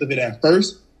the taste of it at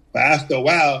first, but after a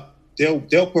while,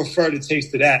 they'll prefer the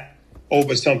taste of that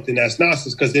over something that's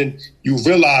nonsense, because then you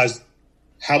realize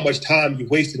how much time you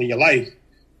wasted in your life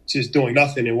just doing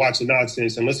nothing and watching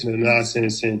nonsense and listening to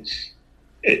nonsense. And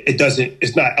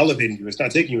it's not elevating you. It's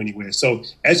not taking you anywhere. So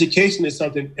education is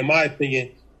something, in my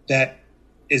opinion, that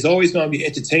is always going to be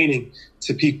entertaining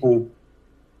to people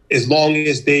as long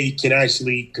as they can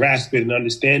actually grasp it and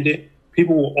understand it.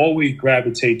 People will always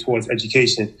gravitate towards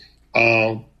education.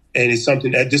 And it's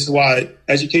something that this is why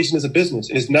education is a business,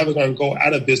 and it's never going to go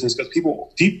out of business because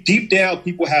people deep down,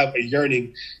 people have a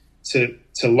yearning to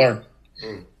learn.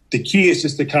 The key is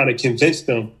just to kind of convince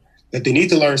them that they need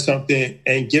to learn something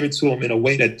and give it to them in a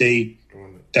way that they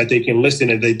can listen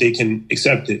and that they can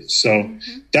accept it. So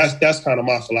that's kind of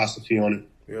my philosophy on it.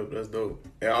 Yep, that's dope.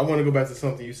 And I want to go back to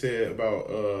something you said about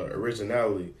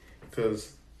originality,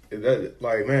 because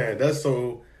that's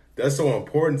so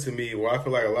important to me. Where I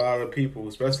feel like a lot of people,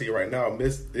 especially right now,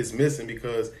 is missing,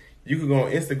 because you could go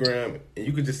on Instagram and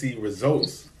you could just see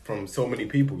results from so many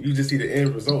people. You just see the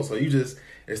end result. So you just,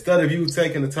 instead of you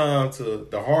taking the time to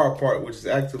the hard part, which is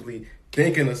actively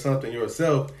thinking of something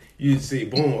yourself, you see,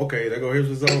 boom, okay, there go, here's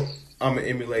the result. I'm gonna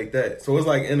emulate that. So it's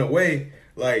like, in a way,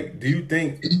 like, do you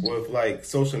think with like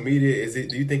social media,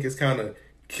 do you think it's kind of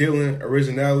killing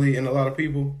originality in a lot of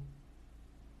people?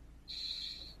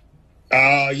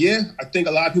 Yeah, I think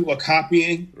a lot of people are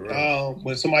copying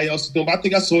when somebody else is doing. But I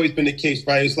think that's always been the case,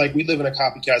 right? It's like we live in a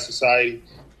copycat society,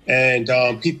 and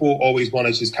people always want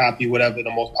to just copy whatever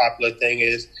the most popular thing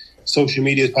is. Social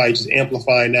media is probably just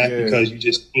amplifying that because you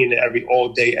just seeing it all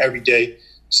day, every day.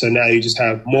 So now you just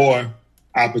have more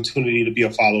opportunity to be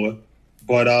a follower.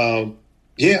 But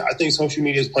yeah, I think social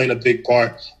media is playing a big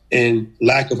part in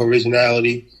lack of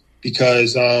originality,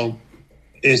 because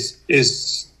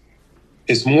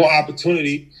it's more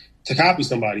opportunity to copy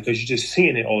somebody because you're just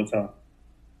seeing it all the time.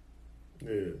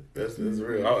 Yeah, that's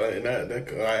real.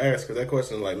 I asked because that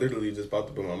question like literally just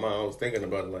popped up in my mind. I was thinking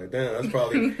about it like, damn, that's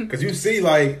probably because you see,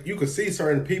 like, you could see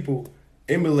certain people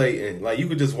emulating, like you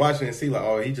could just watch it and see like,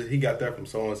 oh, he got that from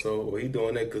so and so, or he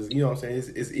doing that, because you know what I'm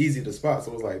saying, it's easy to spot.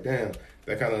 So it's like, damn,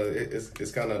 that kind of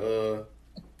it's kind of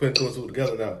putting two and two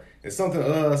together now. And something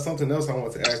else I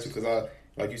want to ask you, because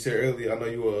like you said earlier, I know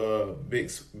you were a big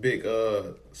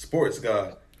sports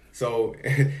guy. So,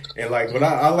 and like, but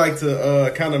I like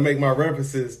to kind of make my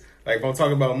references, like if I'm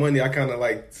talking about money, I kind of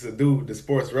like to do the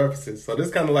sports references. So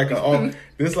this kind of like off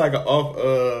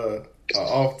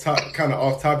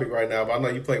topic right now, but I know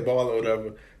you play ball or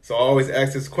whatever. So I always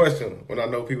ask this question when I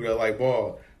know people that like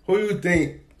ball. Look,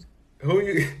 she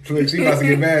about to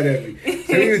get mad at me.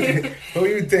 Who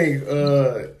you think,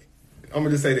 I'm gonna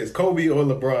just say this, Kobe or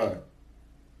LeBron?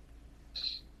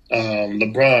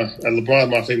 LeBron.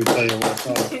 LeBron's my favorite player of all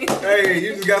time. Hey,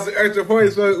 you just got some extra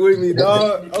points with me,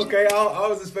 dog. Okay, I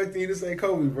was expecting you to say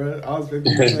Kobe, bro. I was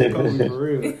expecting you to say Kobe for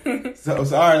real. So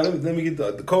all right, let me get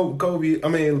the Kobe. I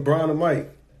mean, LeBron and Mike.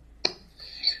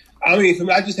 I mean, for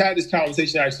me, I just had this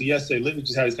conversation actually yesterday. Literally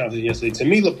just had this conversation yesterday. To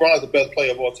me, LeBron's the best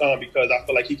player of all time because I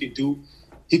feel like he could do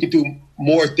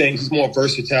more things. He's more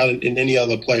versatile than any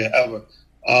other player ever.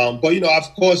 But you know, of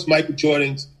course, Michael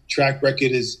Jordan's track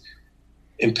record is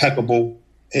impeccable.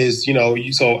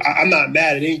 So I'm not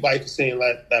mad at anybody for saying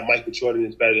that Michael Jordan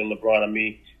is better than LeBron. I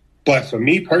mean, but for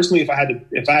me personally, if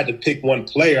I had to pick one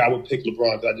player, I would pick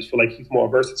LeBron because I just feel like he's more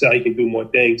versatile. He can do more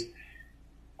things.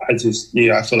 I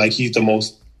feel like he's the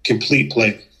most complete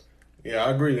player. Yeah, I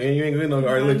agree. And you ain't no.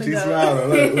 All right, look, she's smiling.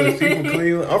 Look, she's from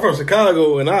Cleveland. I'm from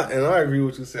Chicago, and I agree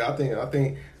with what you said. I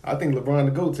think LeBron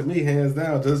the GOAT to me, hands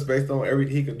down, just based on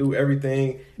he could do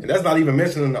everything, and that's not even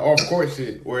mentioning the off court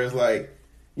shit, where it's like,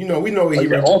 you know, we know he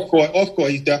off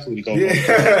court, he's definitely going.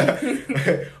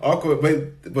 Yeah, off court,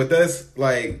 but that's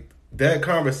like that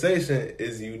conversation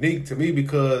is unique to me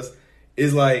because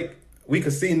it's like we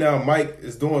can see now Mike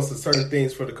is doing some certain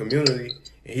things for the community.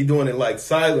 And he doing it like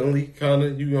silently, kind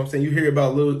of. You know what I'm saying? You hear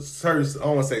about certain, I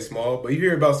don't want to say small, but you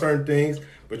hear about certain things.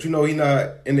 But you know he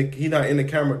not in the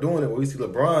camera doing it. When we see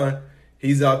LeBron,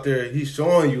 he's out there, he's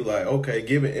showing you like, okay,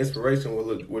 giving inspiration.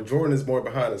 Where Jordan is more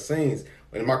behind the scenes.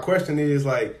 And my question is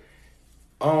like,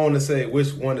 I don't want to say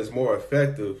which one is more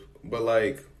effective, but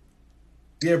like,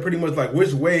 yeah, pretty much like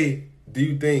which way do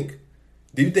you think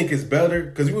it's better?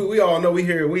 Because we all know we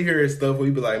hear stuff where we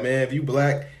be like, man, if you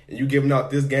black and you giving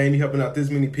out this game, you helping out this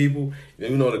many people,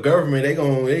 you know the government they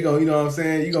gonna you know what I'm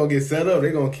saying, you gonna get set up,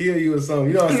 they gonna kill you or something,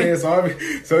 you know what I'm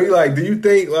saying? So you like, do you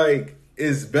think like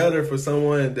it's better for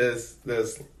someone that's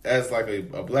as like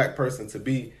a black person to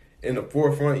be in the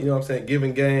forefront, you know what I'm saying,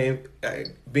 giving game,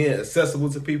 being accessible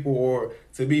to people, or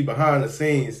to be behind the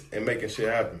scenes and making shit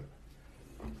happen?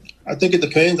 I think it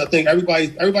depends. I think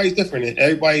everybody's different. And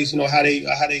everybody's, you know, how they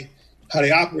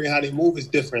operate, how they move is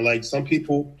different. Like some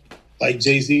people, like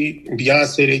Jay-Z and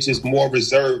Beyonce, they just more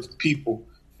reserved people,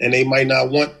 and they might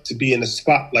not want to be in the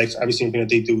spotlight for every single thing that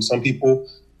they do. Some people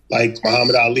like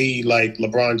Muhammad Ali, like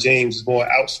LeBron James is more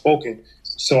outspoken.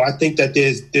 So I think that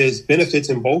there's benefits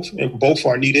in both, and both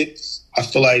are needed. I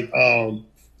feel like,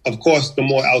 of course, the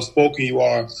more outspoken you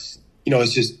are,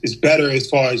 it's better as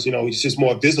far as, it's just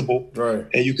more visible, right?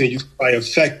 And you can probably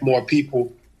affect more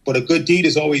people. But a good deed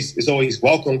is always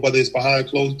welcome, whether it's behind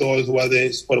closed doors, whether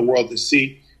it's for the world to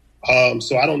see.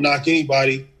 So I don't knock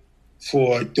anybody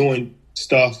for doing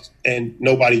stuff and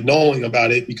nobody knowing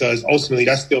about it, because ultimately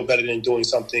that's still better than doing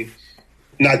something,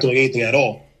 not doing anything at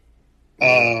all.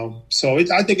 So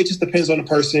I think it just depends on the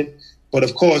person. But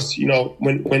of course,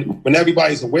 when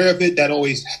everybody's aware of it, that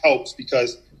always helps,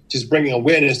 because just bringing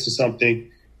awareness to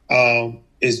something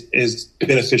is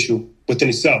beneficial within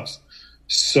itself.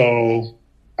 So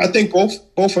I think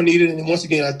both are needed. And once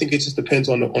again, I think it just depends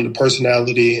on the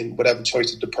personality and whatever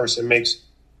choices the person makes.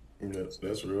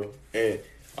 That's real. And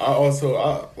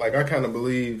I kind of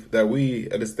believe that we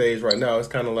at the stage right now, it's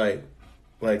kind of like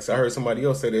so I heard somebody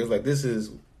else say that it's like this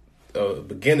is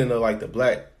beginning of like the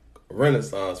Black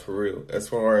Renaissance for real, as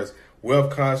far as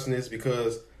wealth consciousness,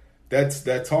 because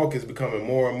that talk is becoming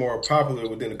more and more popular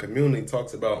within the community.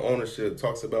 Talks about ownership,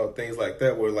 talks about things like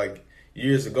that, where like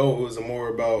years ago it was more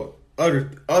about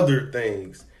other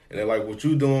things. And then like what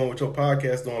you doing with your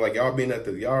podcast doing, like y'all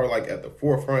are like at the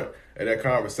forefront of that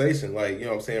conversation, like, you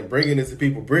know what I'm saying, bringing it to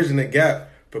people, bridging the gap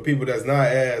for people that's not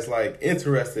as like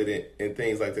interested in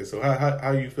things like this. So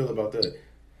how do you feel about that?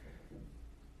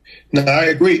 No, I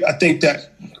agree. I think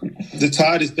that the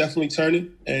tide is definitely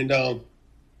turning, and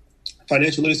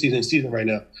financial literacy is in season right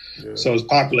now. Yeah. So it's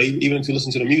popular. Even if you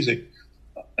listen to the music,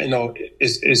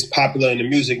 it's popular in the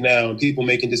music now, and people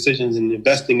making decisions and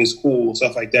investing in school and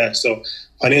stuff like that. So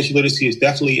financial literacy is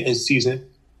definitely in season,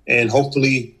 and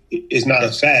hopefully it's not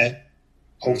a fad.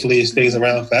 Hopefully it stays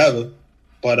around forever.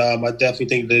 But I definitely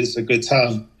think that it's a good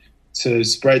time to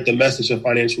spread the message of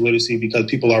financial literacy, because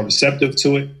people are receptive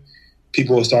to it.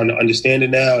 People are starting to understand it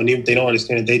now, and even if they don't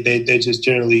understand it, they're just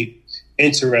generally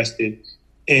interested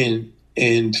in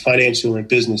financial and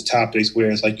business topics,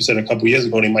 whereas, like you said, a couple of years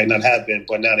ago, they might not have been,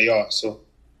 but now they are. So,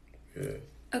 yeah.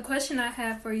 A question I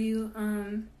have for you,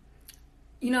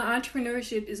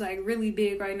 entrepreneurship is like really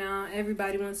big right now.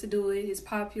 Everybody wants to do it. It's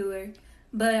popular.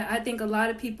 But I think a lot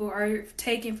of people are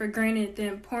taking for granted the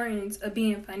importance of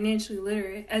being financially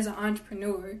literate as an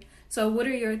entrepreneur. So what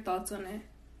are your thoughts on that?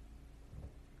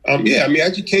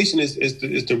 Education is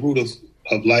the root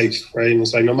of life, right? And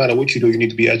it's like no matter what you do, you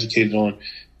need to be educated on.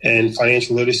 And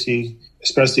financial literacy,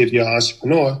 especially if you're an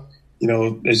entrepreneur,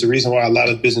 there's a reason why a lot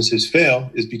of businesses fail,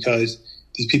 is because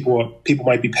these people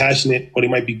might be passionate, or they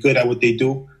might be good at what they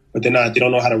do, but they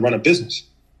don't know how to run a business.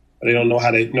 Or they don't know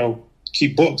how to,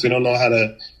 keep books. They don't know how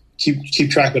to keep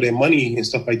track of their money and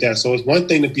stuff like that. So it's one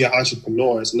thing to be an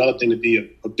entrepreneur. It's another thing to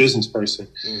be a business person,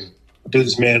 a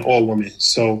businessman or woman.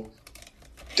 So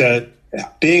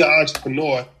being an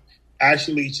entrepreneur,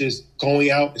 actually just going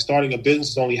out and starting a business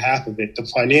is only half of it. The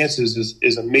finances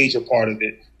is a major part of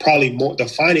it. Probably more, the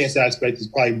finance aspect is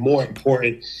probably more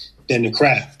important than the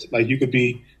craft. Like, you could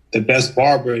be the best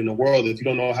barber in the world. If you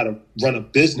don't know how to run a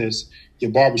business,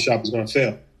 your barbershop is going to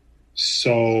fail.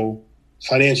 So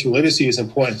financial literacy is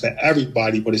important for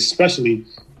everybody, but especially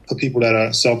for people that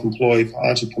are self-employed, for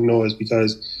entrepreneurs,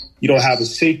 because you don't have a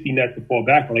safety net to fall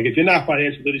back on. Like, if you're not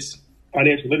financial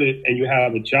literate and you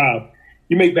have a job,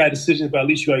 you make bad decisions, but at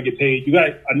least you're going to get paid. You got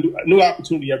a new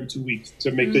opportunity every 2 weeks to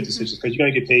make good decisions, because you're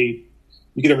going to get paid.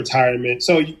 You get a retirement.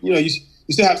 So, you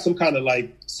still have some kind of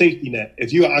like safety net.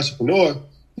 If you're an entrepreneur,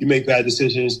 you make bad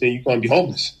decisions, then you're going to be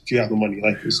homeless if you have no money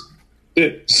like this.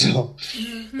 So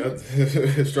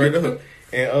straight up.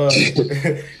 And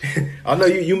I know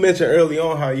you mentioned early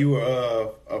on how you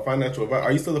were a financial advisor.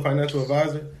 Are you still a financial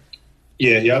advisor?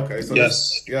 Yeah. Okay. So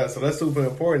yes. So that's super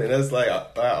important. And that's like,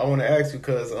 I want to ask you,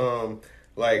 because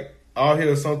like I'll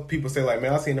hear some people say like,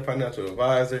 man, I seen a financial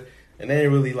advisor and they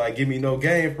ain't really like give me no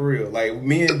game for real. Like,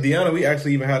 me and Deanna, we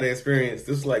actually even had the experience.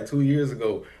 This was like 2 years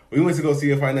ago. We went to go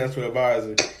see a financial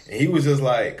advisor, and he was just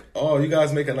like, "Oh, you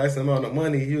guys make a nice amount of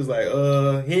money." He was like,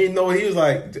 he didn't know. He was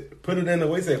like, put it in the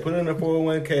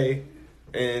 401k,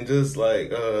 and just like,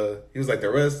 he was like,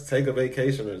 the rest, take a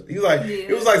vacation. He was like,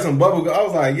 It was like some bubble. I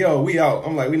was like, yo, we out.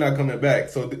 I'm like, we not coming back.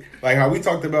 So like how we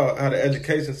talked about how the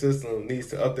education system needs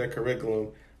to up their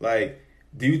curriculum. Like,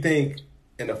 do you think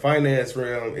in the finance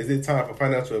realm, is it time for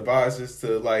financial advisors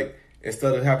to like,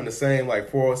 instead of having the same, like,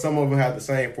 some of them have the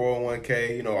same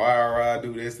 401k, IRA,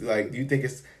 do this. Like, do you think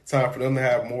it's time for them to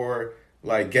have more,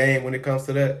 like, game when it comes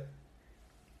to that?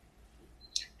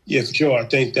 Yeah, for sure. I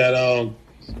think that,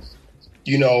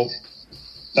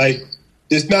 like,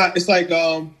 there's not, it's like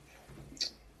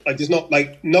there's no,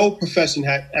 like, no profession,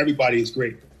 everybody is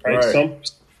great, right?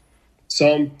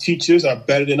 some teachers are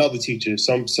better than other teachers.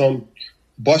 Some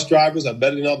bus drivers are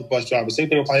better than other bus drivers. Same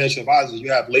thing with financial advisors.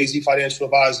 You have lazy financial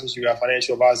advisors. You have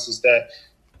financial advisors that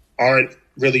aren't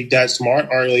really that smart,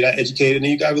 aren't really that educated, and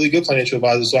you got really good financial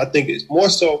advisors. So I think it's more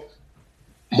so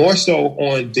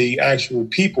on the actual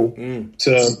people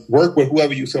to work with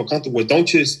whoever you feel comfortable with. Don't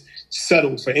just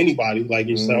settle for anybody. Like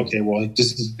you say, okay, well,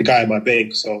 this is the guy at my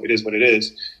bank, so it is what it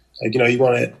is. Like, you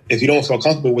want to, if you don't feel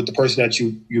comfortable with the person that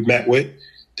you met with,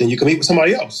 then you can meet with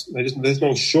somebody else. There's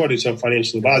no shortage of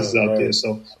financial advisors out there.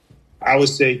 So I would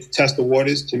say test the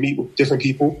waters, to meet with different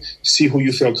people, see who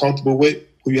you feel comfortable with,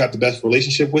 who you have the best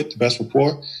relationship with, the best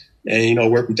rapport,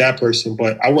 and, work with that person.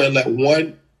 But I wouldn't let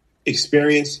one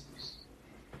experience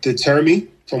deter me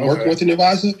from working with an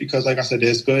advisor, because like I said,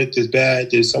 there's good, there's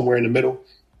bad, there's somewhere in the middle.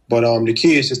 But the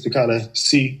key is just to kind of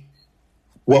see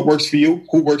what works for you,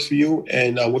 who works for you,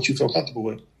 and what you feel comfortable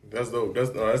with. That's dope.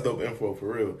 That's dope info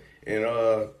for real. And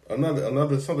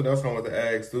another something else I want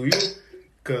to ask, do you?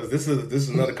 Because this is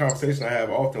another conversation I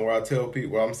have often where I tell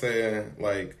people, where I'm saying,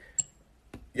 like,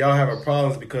 y'all having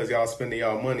problems because y'all spending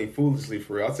y'all money foolishly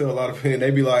for real. I tell a lot of people, and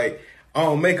they be like, I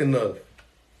don't make enough.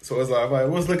 So it's like,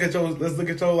 let's look at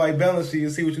your like balance sheet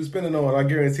and see what you're spending on. I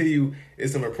guarantee you,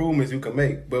 it's some improvements you can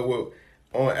make. But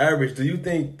on average, do you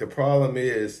think the problem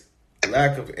is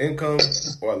lack of income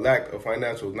or lack of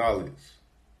financial knowledge?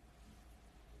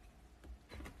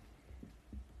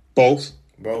 Both.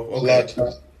 Okay.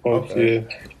 Both. Okay.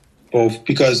 Yeah. Both.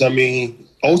 Because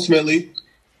ultimately,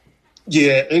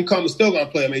 income is still going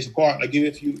to play a major part. Like, even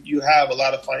if you have a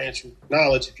lot of financial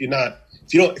knowledge, if you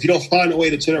don't find a way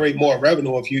to generate more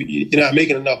revenue, if you're not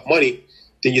making enough money,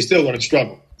 then you're still going to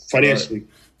struggle financially. Right.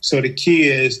 So the key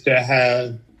is to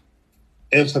have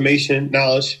information,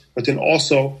 knowledge, but then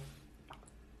also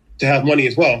to have money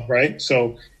as well, right?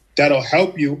 So that'll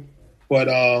help you, but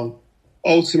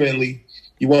ultimately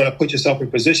you want to put yourself in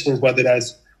positions, whether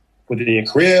that's within your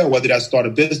career, whether that's start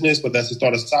a business, whether that's to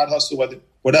start a side hustle,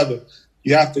 whatever.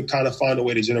 You have to kind of find a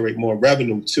way to generate more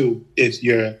revenue too. If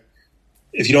you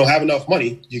don't have enough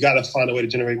money, you got to find a way to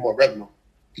generate more revenue,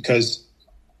 because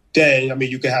then,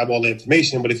 you can have all the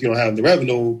information, but if you don't have the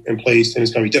revenue in place, then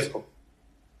it's going to be difficult.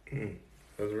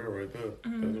 That's real right there.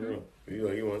 That's real.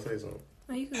 You want to say something?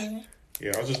 Oh, you good.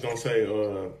 Yeah, I was just going to say,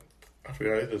 I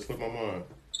forgot, it just slipped my mind.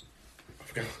 I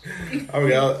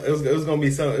forgot. It was gonna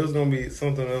be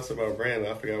something else about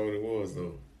Brandon. I forgot what it was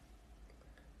though.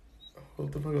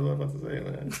 What the fuck was I about to say,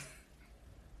 man?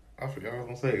 I forgot what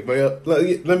I was gonna say. But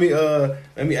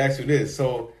let me ask you this.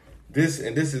 So this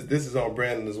is on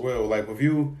Brandon as well. Like with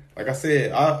you, like I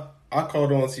said, I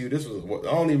called on to you. This was,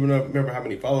 I don't even remember how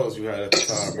many followers you had at the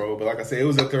time, bro. But like I said, it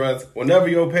was at the whenever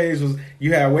your page was,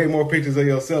 you had way more pictures of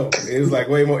yourself. It was like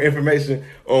way more information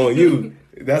on you.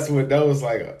 That was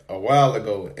like a while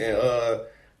ago, and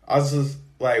I was just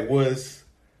like, was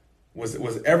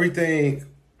everything,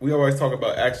 we always talk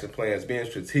about action plans, being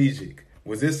strategic.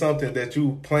 Was this something that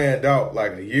you planned out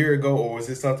like a year ago, or was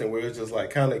this something where it just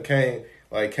like kind of came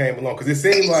along? Because it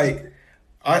seemed like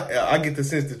I get the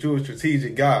sense that you're a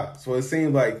strategic guy, so it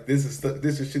seemed like this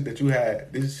is shit you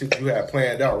had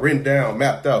planned out, written down,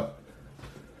 mapped out.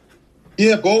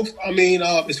 Yeah, both.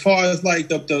 As far as like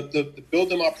the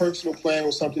building my personal plan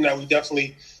was something that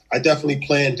I definitely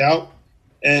planned out,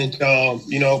 and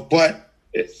but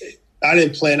I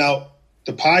didn't plan out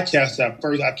the podcast at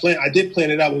first. I did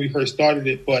plan it out when we first started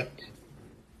it, but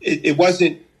it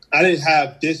wasn't. I didn't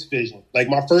have this vision. Like,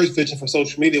 my first vision for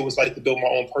social media was like to build my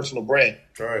own personal brand.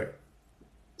 All right.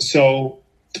 So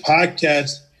the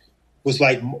podcast was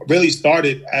like really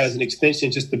started as an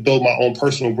extension just to build my own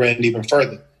personal brand even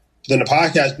further. Then the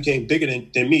podcast became bigger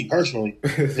than me personally.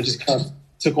 It just kind of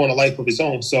took on a life of its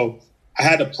own. So I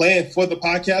had a plan for the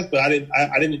podcast, but I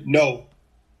didn't know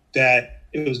that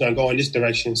it was going to go in this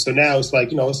direction. So now it's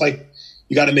like,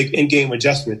 you got to make in-game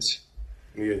adjustments.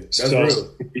 Yeah, that's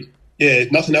real. Yeah,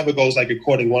 nothing ever goes like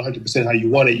according 100% how you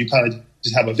want it. You kind of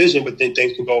just have a vision, but then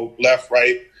things can go left,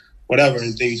 right, whatever,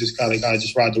 and then you just kind of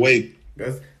just ride the wave.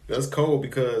 That's cool,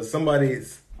 because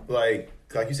somebody's like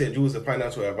you said, you was a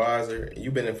financial advisor and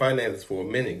you've been in finance for a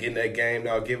minute, getting that game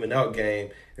out, giving out game,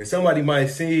 and somebody might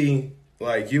see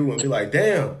like you and be like,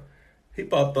 damn, he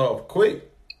popped off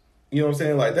quick. You know what I'm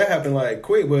saying? Like, that happened like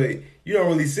quick, but you don't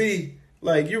really see,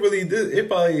 like, you really did. It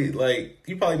probably, like,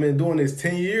 you probably been doing this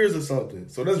 10 years or something.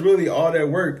 So that's really all that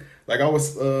work. Like, I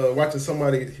was watching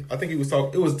somebody, I think he was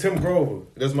talking, it was Tim Grover,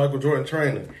 that's Michael Jordan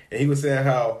trainer, and he was saying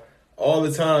how all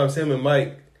the times him and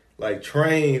Mike, like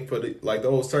train for the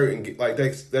those certain like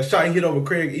that shot he hit over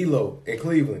Craig Elo in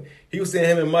Cleveland. He was saying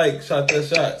him and Mike shot that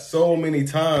shot so many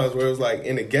times where it was like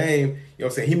in the game, you know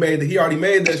what I'm saying? He already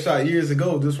made that shot years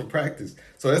ago just from practice.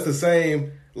 So that's the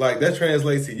same, like that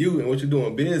translates to you and what you do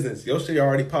in business. Your shit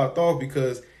already popped off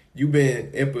because you've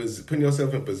been putting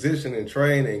yourself in position and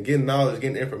training and getting knowledge,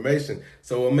 getting information.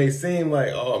 So it may seem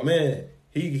like, oh man,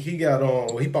 he got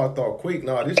on, he popped off quick.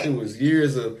 No, this shit was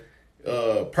years of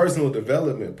personal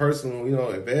development,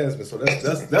 personal, advancement. So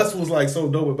that's what's like so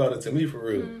dope about it to me, for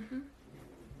real. Mm-hmm.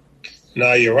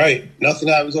 No, you're right. Nothing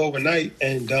happens overnight,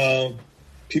 and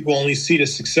people only see the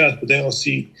success, but they don't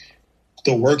see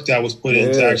the work that was put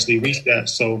in to actually reach that.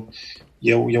 So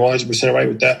you're 100% right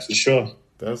with that, for sure.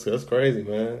 That's crazy,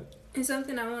 man. And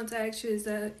something I want to ask you is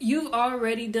that you've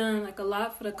already done like a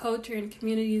lot for the culture and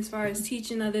community as far as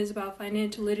teaching others about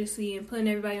financial literacy and putting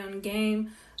everybody on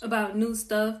game about new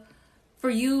stuff. For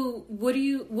you, what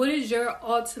is your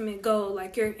ultimate goal,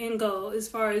 like your end goal as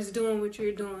far as doing what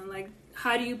you're doing? Like,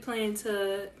 how do you plan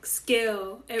to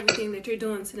scale everything that you're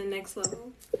doing to the next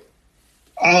level?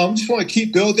 Just want to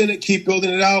keep building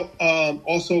it out.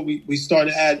 Also, we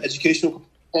started to add educational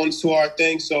components to our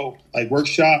thing. So like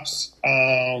workshops,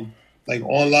 like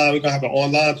online, we're going to have an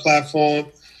online platform,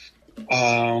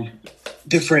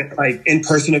 different like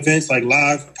in-person events, like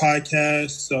live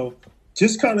podcasts. So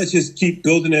just keep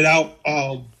building it out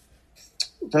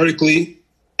vertically,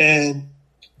 and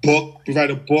we write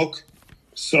a book.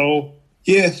 So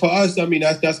yeah, for us, I mean,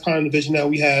 that's kind of the vision that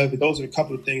we have. Those are a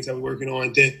couple of things that we're working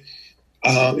on. Then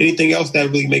anything else that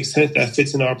really makes sense that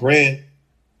fits in our brand,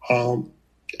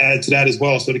 add to that as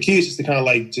well. So the key is just to kind of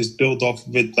like just build off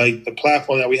of it. Like the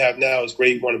platform that we have now is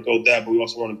great. We want to build that, but we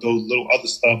also want to build little other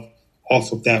stuff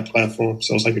off of that platform.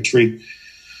 So it's like a tree.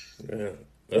 Yeah.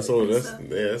 That's so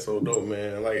dope,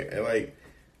 man.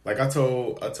 Like I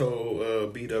told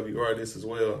BWR this as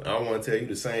well. I want to tell you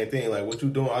the same thing. Like what you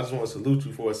doing, I just want to salute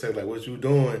you for a second. Like what you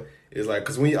doing is like,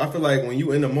 because I feel like when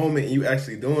you in the moment and you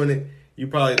actually doing it, you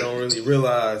probably don't really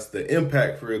realize the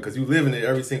impact for real, because you living it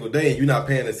every single day and you're not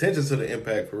paying attention to the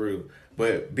impact for real.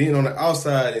 But being on the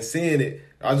outside and seeing it,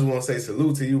 I just want to say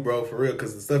salute to you, bro, for real,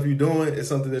 because the stuff you doing is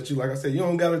something that you, like I said, you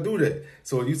don't got to do that.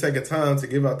 So if you take a time to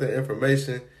give out that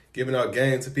information, giving out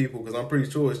game to people, because I'm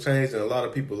pretty sure it's changing a lot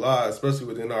of people's lives, especially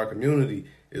within our community.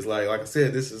 It's like I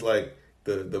said, this is like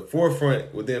the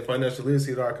forefront within financial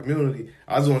literacy of our community.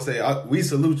 I just want to say, we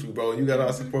salute you, bro. You got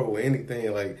our support with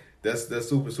anything. Like, that's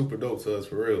super, super dope to us,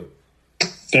 for real.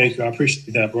 Thank you. I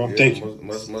appreciate that, bro. Yeah, thank you.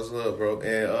 Much love, bro.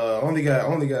 And I only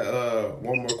got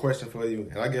one more question for you.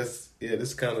 And I guess, this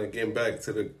is kind of getting back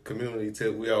to the community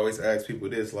tip. We always ask people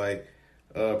this, like,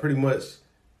 pretty much,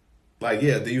 like,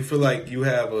 do you feel like you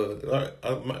have I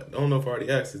don't know if I already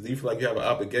asked this, do you feel like you have an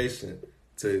obligation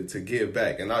to give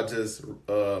back, and not just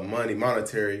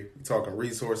monetary, talking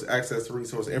resource, access to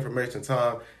resource, information,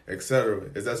 time, etc.?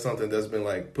 Is that something that's been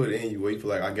like put in you where you feel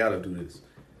like I gotta do this?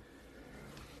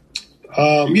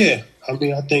 Yeah. I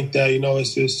mean, I think that,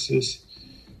 it's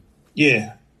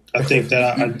yeah. I think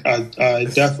that I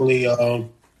definitely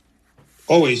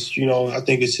always, I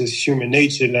think it's just human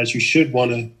nature that you should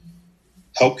want to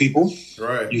help people.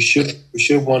 Right. You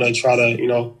should want to try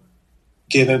to,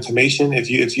 give information if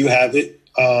you have it.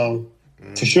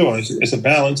 For sure, it's a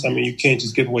balance. I mean, you can't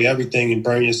just give away everything and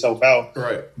burn yourself out.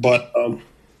 Right. But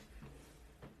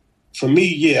for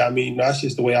me, I mean, that's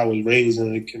just the way I was raised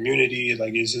in the community.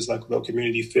 Like, it's just like a little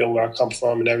community feel where I come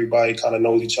from, and everybody kind of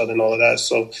knows each other and all of that.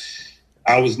 So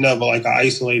I was never like an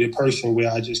isolated person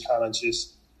where I just kind of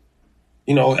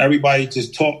everybody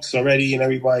just talks already and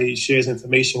everybody shares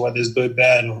information, whether it's good,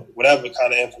 bad, or whatever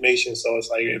kind of information. So it's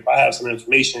like, if I have some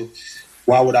information,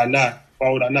 why would I not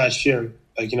share it?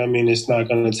 Like, it's not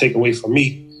going to take away from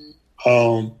me.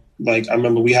 Like, I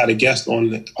remember we had a guest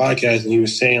on the podcast, and he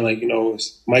was saying, like,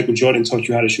 Michael Jordan taught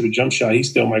you how to shoot a jump shot. He's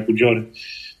still Michael Jordan.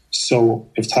 So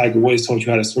if Tiger Woods taught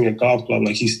you how to swing a golf club,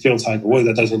 like, he's still Tiger Woods.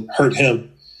 That doesn't hurt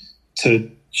him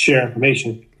to share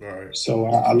information. Right. So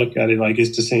I look at it like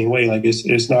it's the same way. Like,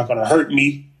 it's not going to hurt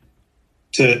me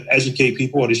to educate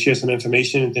people or to share some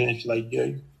information. And then it's like,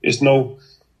 it's no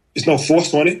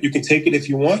force on it. You can take it if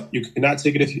you want. You cannot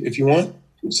take it if you want.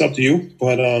 It's up to you.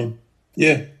 But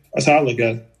that's how I look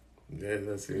at it. Yeah,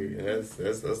 that's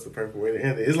the perfect way to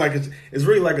end it. It's like it's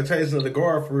really like a changing of the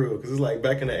guard, for real. Because it's like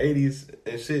back in the 80s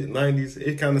and shit, 90s,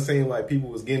 it kind of seemed like people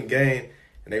was getting game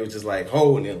and they was just like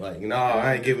holding it, like,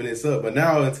 I ain't giving this up. But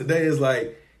now and today it's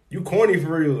like, you corny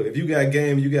for real. If you got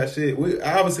game, you got shit.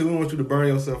 Obviously we want you to burn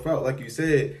yourself out, like you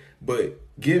said, but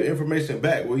give information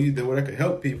back where that could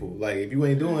help people. Like, if you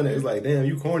ain't doing it, it's like, damn,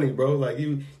 you corny, bro. Like,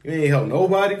 you ain't help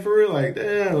nobody for real. Like,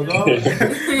 damn, dog.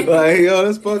 Like, yo,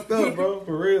 that's fucked up, bro,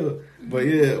 for real. But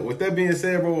yeah, with that being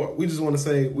said, bro, we just want to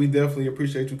say we definitely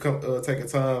appreciate you taking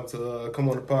time to come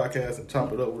on the podcast and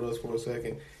chop it up with us for a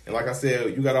second. And like I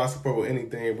said, you got our support with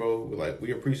anything, bro. Like,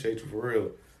 we appreciate you for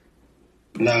real.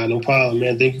 Nah, no problem,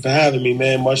 man. Thank you for having me,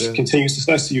 man. Much continued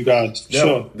success to you guys.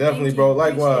 Sure. Definitely, bro.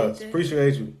 Likewise.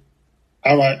 Appreciate you.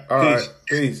 All right.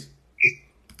 Peace.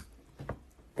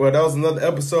 Well, that was another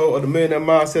episode of the Millionaire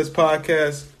Mindsets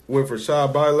Podcast with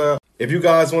Rashad Bilal. If you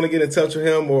guys want to get in touch with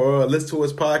him or listen to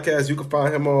his podcast, you can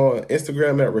find him on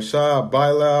Instagram at Rashad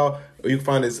Bilal, or you can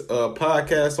find his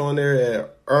podcast on there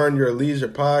at Earn Your Leisure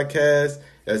Podcast.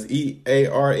 That's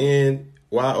EarnYourLeisure.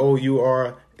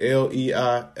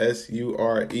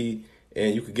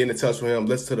 And you can get in touch with him,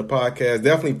 listen to the podcast.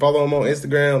 Definitely follow him on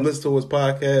Instagram, listen to his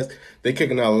podcast. They're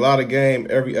kicking out a lot of game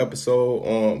every episode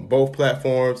on both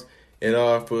platforms. And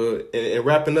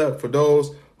wrapping up, for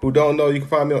those who don't know, you can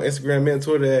find me on Instagram and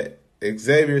Twitter at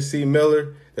Xavier C.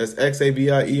 Miller. That's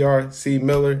Xavier C.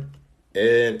 Miller.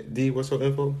 And D, what's your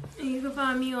info? And you can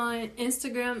find me on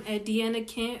Instagram at Deanna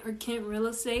Kent or Kent Real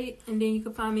Estate. And then you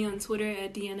can find me on Twitter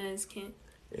at Deanna S. Kent.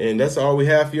 And that's all we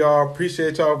have for y'all.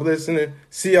 Appreciate y'all for listening.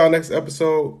 See y'all next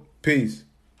episode. Peace.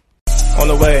 On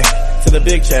the way to the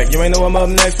big check. You ain't know I'm up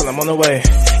next, but I'm on the way.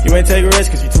 You ain't take a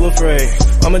risk cause you too afraid.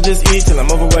 I'ma just eat till I'm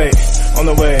overweight. On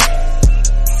the way.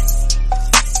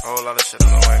 Whole lot of shit on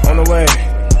the way. On the way.